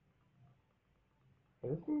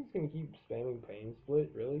 And this thing's gonna keep spamming Pain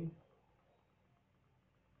Split, really?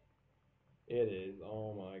 It is.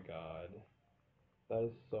 Oh my god. That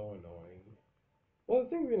is so annoying. Well, this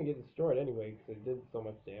thing's gonna get destroyed anyway, because it did so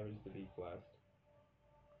much damage to Beak Blast.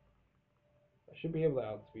 I should be able to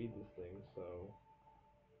outspeed this thing, so.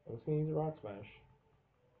 I'm just gonna use a Rock Smash.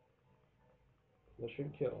 That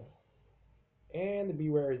should kill. And the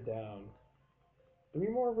Beware is down. 3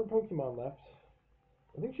 more of her Pokemon left.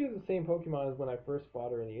 I think she has the same Pokemon as when I first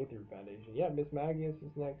fought her in the Aether Foundation. Yeah, Miss Magius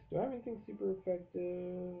is next. Do I have anything super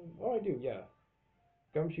effective? Oh, I do, yeah.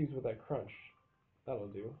 Gumshoes with that crunch. That'll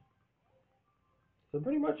do. So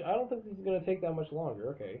pretty much, I don't think this is going to take that much longer.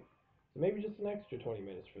 Okay. So maybe just an extra 20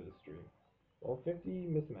 minutes for this stream. Well, 50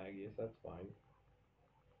 Miss Magius, that's fine.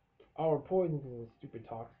 Oh, we're poisoned because of the stupid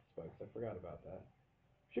toxic spikes. I forgot about that.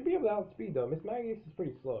 Should be able to outspeed, though. Miss Magius is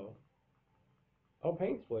pretty slow. Oh,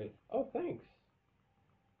 Pain Split. Oh, thanks.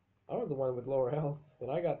 I was the one with lower health, and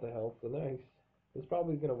I got the health, so nice. This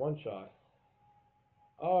probably is going to one-shot.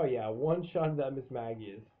 Oh yeah, one-shot that Miss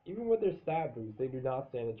Magius. Even with their stat boost, they do not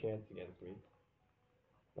stand a chance against me.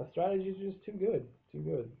 My strategy is just too good. Too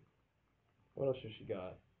good. What else has she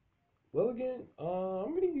got? Lilligant?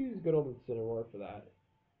 I'm going to use good old Incineroar for that.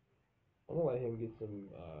 I'm going to let him get some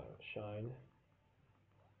shine.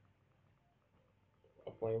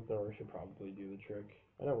 A flamethrower should probably do the trick.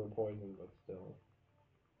 I know we're poisoned, but still.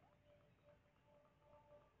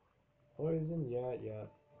 Poison? Yeah, yeah.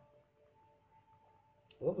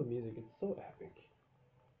 I love the music, it's so epic.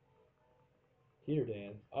 Heater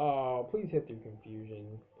Dance. Oh, please hit through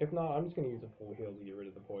Confusion. If not, I'm just going to use a full heal to get rid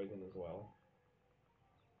of the poison as well.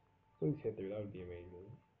 Please hit through, that would be amazing.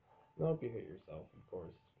 Nope, you hit yourself, of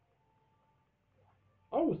course.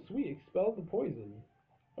 Oh, sweet, expelled the poison.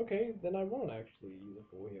 Okay, then I won't actually use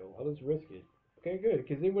a full heal. I'll just risk it. Okay, good,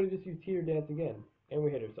 because they would have just used Heater Dance again. And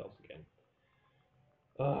we hit ourselves again.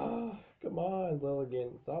 Ah, come on,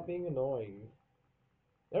 Lilligant. Stop being annoying.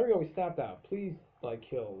 There we go, we snapped out. Please, like,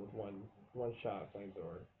 kill with one shot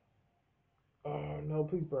flamethrower. Oh, no,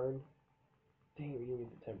 please burn. Dang, we didn't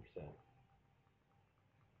get the 10%.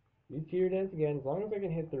 Use Tear Dance again, as long as I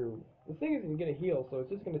can hit through. This thing isn't going to heal, so it's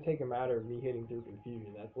just going to take a matter of me hitting through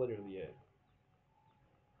Confusion. That's literally it.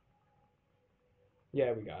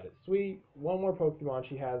 Yeah, we got it. Sweet. One more Pokemon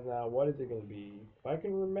she has now. What is it going to be? If I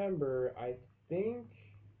can remember, I think...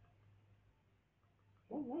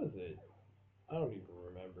 What was it? I don't even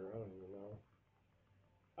remember. I don't even know.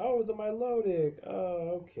 Oh, it was a Milotic.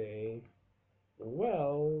 Oh, okay.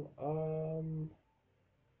 Well,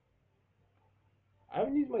 I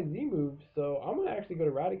haven't used my Z move, so I'm going to actually go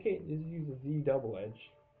to Eradicate and just use a Z Double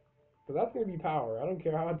Edge. Because that's going to be power. I don't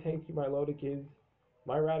care how tanky my Milotic is.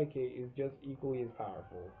 My Eradicate is just equally as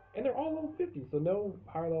powerful. And they're all level 50, so no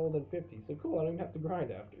higher level than 50. So cool, I don't even have to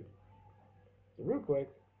grind after. So real quick,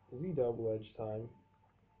 Z Double Edge time.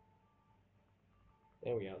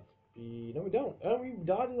 And we outspeed. No, we don't. Oh, we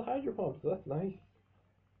dodged the Hydro Pump, so that's nice.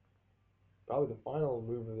 Probably the final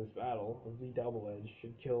move of this battle. A Z Double Edge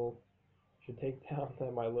should take down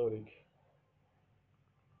that Milotic.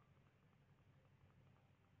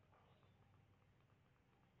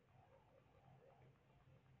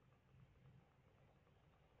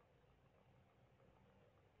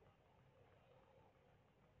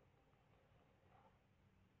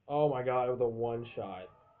 Oh my god, with a one shot.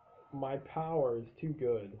 My power is too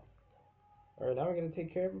good. Alright, now we're gonna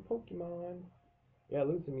take care of a Pokemon. Yeah,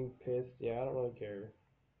 losing means pissed. Yeah, I don't really care.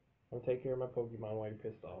 I'll take care of my Pokemon while you're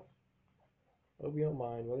pissed off. Hope you don't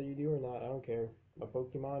mind. Whether you do or not, I don't care. My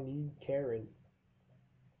Pokemon need caring.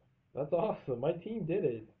 That's awesome. My team did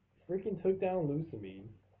it. Freaking took down Lusamine.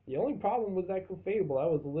 The only problem was that Clefable.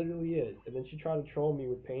 That was literally it. And then she tried to troll me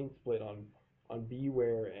with Pain Split on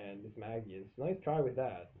Beware and Miss Magius. Nice try with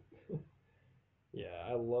that. Yeah,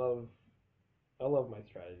 I love my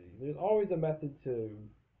strategies. There's always a method to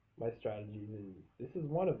my strategies, and this is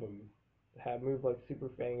one of them. Have moves like Super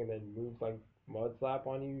Fang and then moves like Mud Slap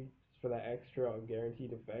on you just for that extra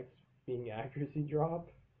guaranteed effects. Being accuracy drop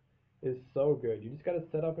is so good. You just gotta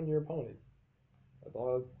set up on your opponent. That's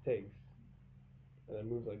all it takes. and then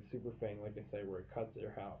moves like Super Fang, like I say, where it cuts their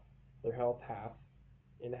health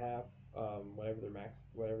in half, whatever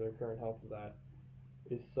their current health is at,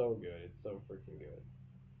 is so good. It's so freaking good.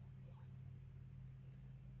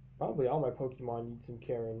 Probably all my Pokemon need some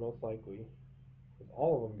caring, most likely, because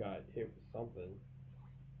all of them got hit with something,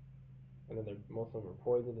 and then most of them are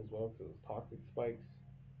poisoned as well because of those toxic spikes.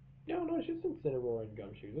 No, it's just Incineroar and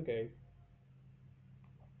Gumshoes. Okay.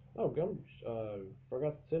 Oh,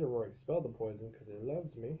 forgot Incineroar expelled the poison because it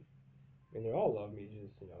loves me. I mean, they all love me,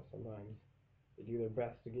 just, sometimes they do their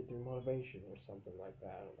best to get through motivation or something like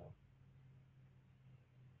that. I don't know.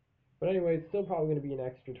 But anyway, it's still probably going to be an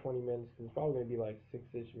extra 20 minutes, because it's probably going to be like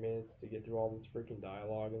 6-ish minutes to get through all this freaking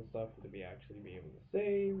dialogue and stuff to actually be able to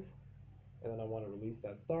save. And then I want to release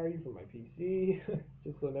that Staryu for my PC,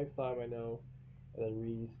 just so next time I know. And then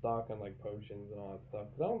restock on like potions and all that stuff.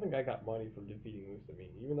 Because I don't think I got money from defeating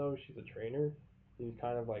Lusamine. Even though she's a trainer, she's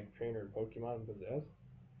kind of like trainer Pokemon possessed.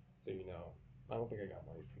 So I don't think I got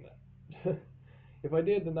money from that. If I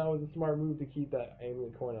did, then that was a smart move to keep that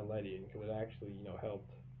amulet coin on Ledian, because it actually,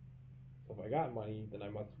 helped. So if I got money, then I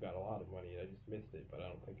must have got a lot of money, and I just missed it, but I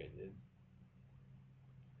don't think I did.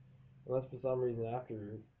 Unless for some reason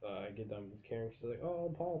after I get done with this caring, she's like,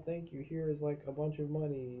 oh, Paul, thank you, here's like a bunch of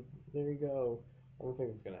money, there you go. I don't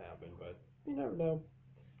think it's going to happen, but you never know.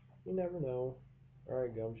 You never know.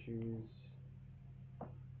 Alright, Gumshoes.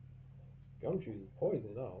 Gumshoes is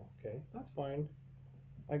poison, oh, okay, that's fine.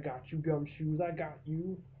 I got you, Gumshoes, I got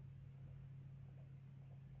you.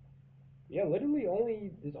 Yeah, literally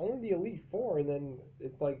there's only the Elite Four, and then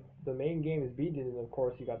it's like the main game is beaten, and of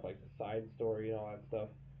course you got like the side story and all that stuff,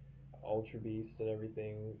 Ultra Beast and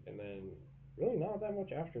everything, and then really not that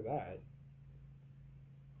much after that.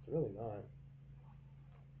 It's really not.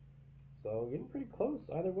 So getting pretty close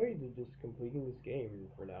either way to just completing this game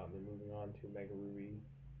for now, and then moving on to Mega Ruby,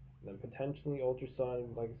 and then potentially Ultra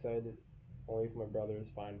Sun. Like I said, only if my brother is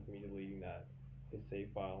fine with me deleting his save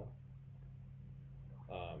file.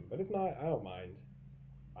 But if not, I don't mind.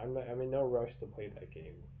 I'm in no rush to play that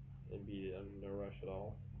game and beat it. I'm in no rush at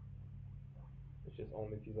all. It's just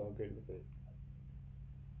only if he's all good with it.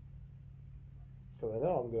 Because I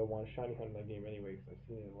know I'm going to want to shiny hunt that game anyway, because I've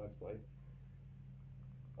seen it in Let's Play.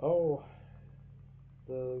 Oh,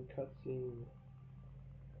 the cutscene.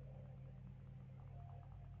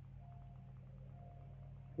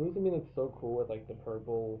 Lusamine looks so cool with like the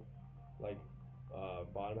purple, like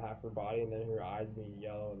bottom half of her body, and then her eyes being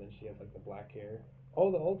yellow, and then she has like the black hair.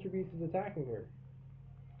 Oh, the Ultra Beast is attacking her.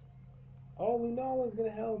 Oh, Lunala's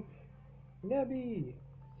gonna help Nebby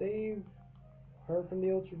save her from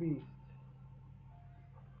the Ultra Beast.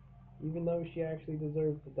 Even though she actually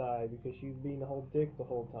deserves to die because she was being a whole dick the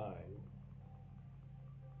whole time.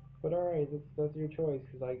 But alright, that's your choice,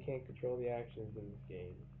 because I can't control the actions in this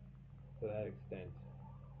game to that extent.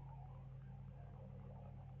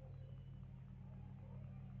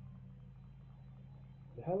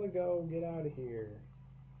 The hell go, get out of here.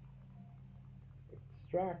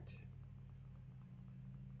 Extract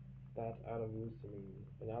that out of Lusamine.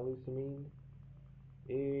 And now Lusamine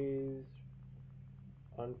is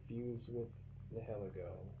unfused with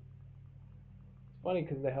Nihilego. It's funny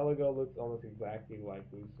because Nihilego looks almost exactly like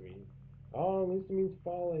Lusamine. Oh, Lusamine's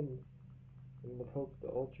fallen in the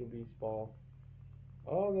Ultra Beast ball.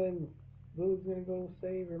 Oh, then Lulu's gonna go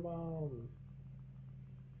save her mom.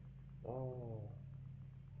 Oh.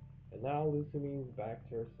 And now Lusamine's back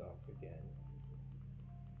to herself again.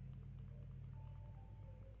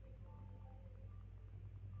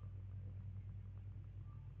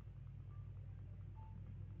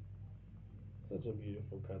 Such a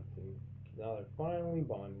beautiful cutscene. Now they're finally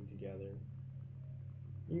bonding together.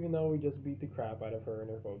 Even though we just beat the crap out of her and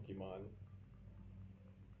her Pokemon.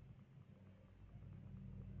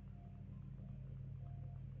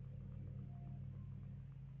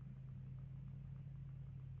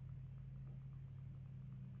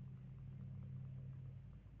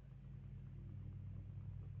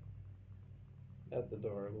 That's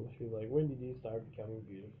adorable. She's like, when did you start becoming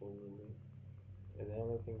beautiful, Lily? And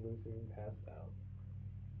then I think Lucy passed out.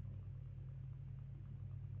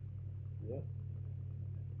 Yep.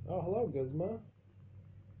 Oh, hello, Guzma.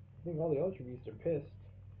 I think all the Ultra Beasts are pissed.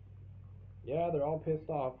 Yeah, they're all pissed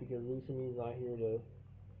off because Lucamine's not here to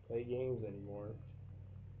play games anymore.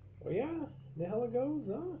 Oh yeah, the hell it goes,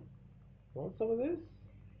 huh? Want some of this?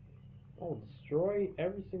 I'll destroy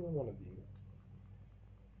every single one of you.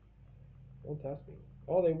 Don't test me.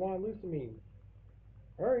 Oh, they want Lucamine.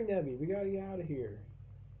 Hurry, Nebby, we gotta get out of here.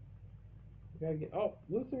 We gotta get. Oh,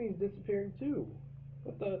 Lucamine's disappearing too.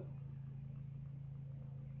 What the?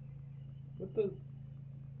 What the?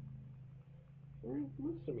 Where did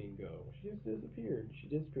PauLInstaMyooin go? She just disappeared. She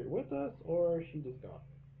disappeared with us, or she just gone?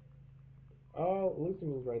 Oh,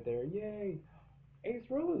 PauLInstaMyooin's right there. Yay! Ace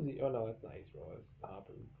Rolla's the. Oh no, that's not Ace Rolla. It's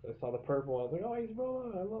Hoppy. I saw the purple one. I was like, oh, Ace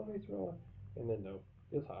Rolla. I love Ace Rolla. And then nope,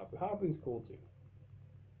 it's Hoppy. Hoppy's cool too.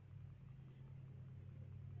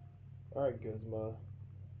 All right, Guzma.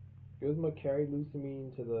 Guzma carried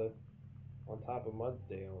PauLInstaMyooin to the on top of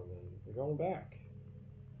Mudsdale, and then we're going back.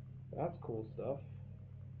 That's cool stuff.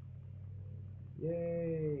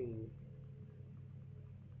 Yay!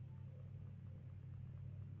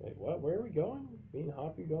 Wait, what? Where are we going? Me and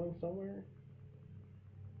Hoppy going somewhere?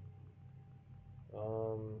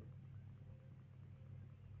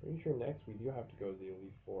 Pretty sure next we do have to go to the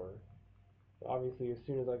Elite Four. Obviously, as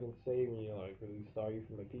soon as I can save and like restart you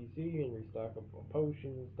from my PC and restock up on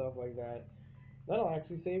potions and stuff like that, then I'll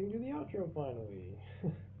actually save and do the outro finally.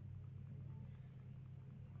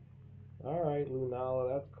 Alright,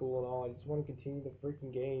 Lunala, that's cool and all. I just want to continue the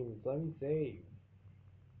freaking games. Let me save.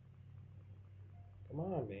 Come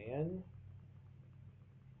on, man.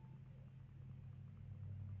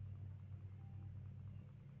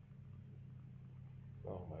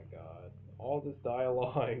 Oh my god. All this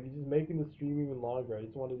dialogue. You're just making the stream even longer. I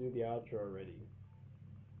just want to do the outro already.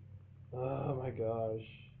 Oh my gosh.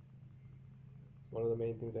 One of the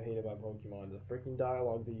main things I hate about Pokemon, the freaking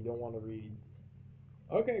dialogue that you don't want to read.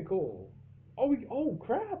 Okay, cool. Oh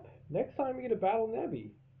crap! Next time we get a battle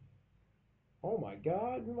Nebby. Oh my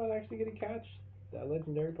god, we might actually get to catch that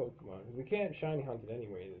legendary Pokemon. Because we can't shiny hunt it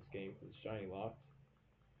anyway in this game because it's shiny locked.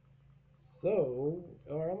 So,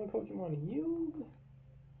 are all my Pokemon healed?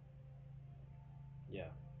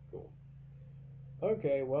 Yeah, cool.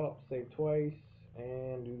 Okay, well, save twice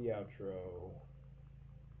and do the outro.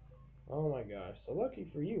 Oh my gosh, so lucky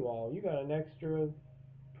for you all, you got an extra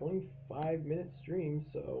 25-minute stream,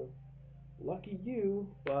 so lucky you,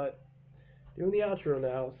 but doing the outro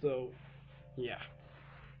now, so yeah.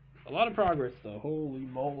 A lot of progress though, holy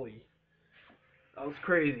moly. That was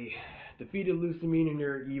crazy. Defeated PauLInstaMyooin in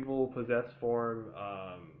your evil possessed form,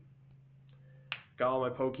 got all my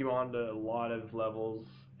Pokemon to a lot of levels,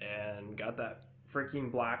 and got that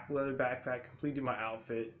freaking black leather backpack, completed my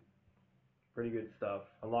outfit. Pretty good stuff.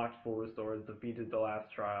 Unlocked full restores, defeated the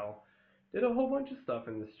last trial. Did a whole bunch of stuff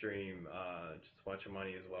in the stream. Just a bunch of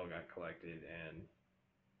money as well got collected. And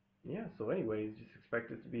yeah, so anyways, just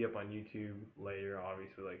expect it to be up on YouTube later,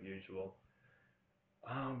 obviously, like usual.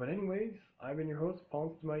 But anyways, I've been your host,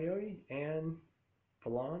 PauLInstaMyooin, and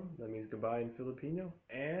Palan, that means goodbye in Filipino,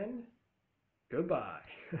 and goodbye.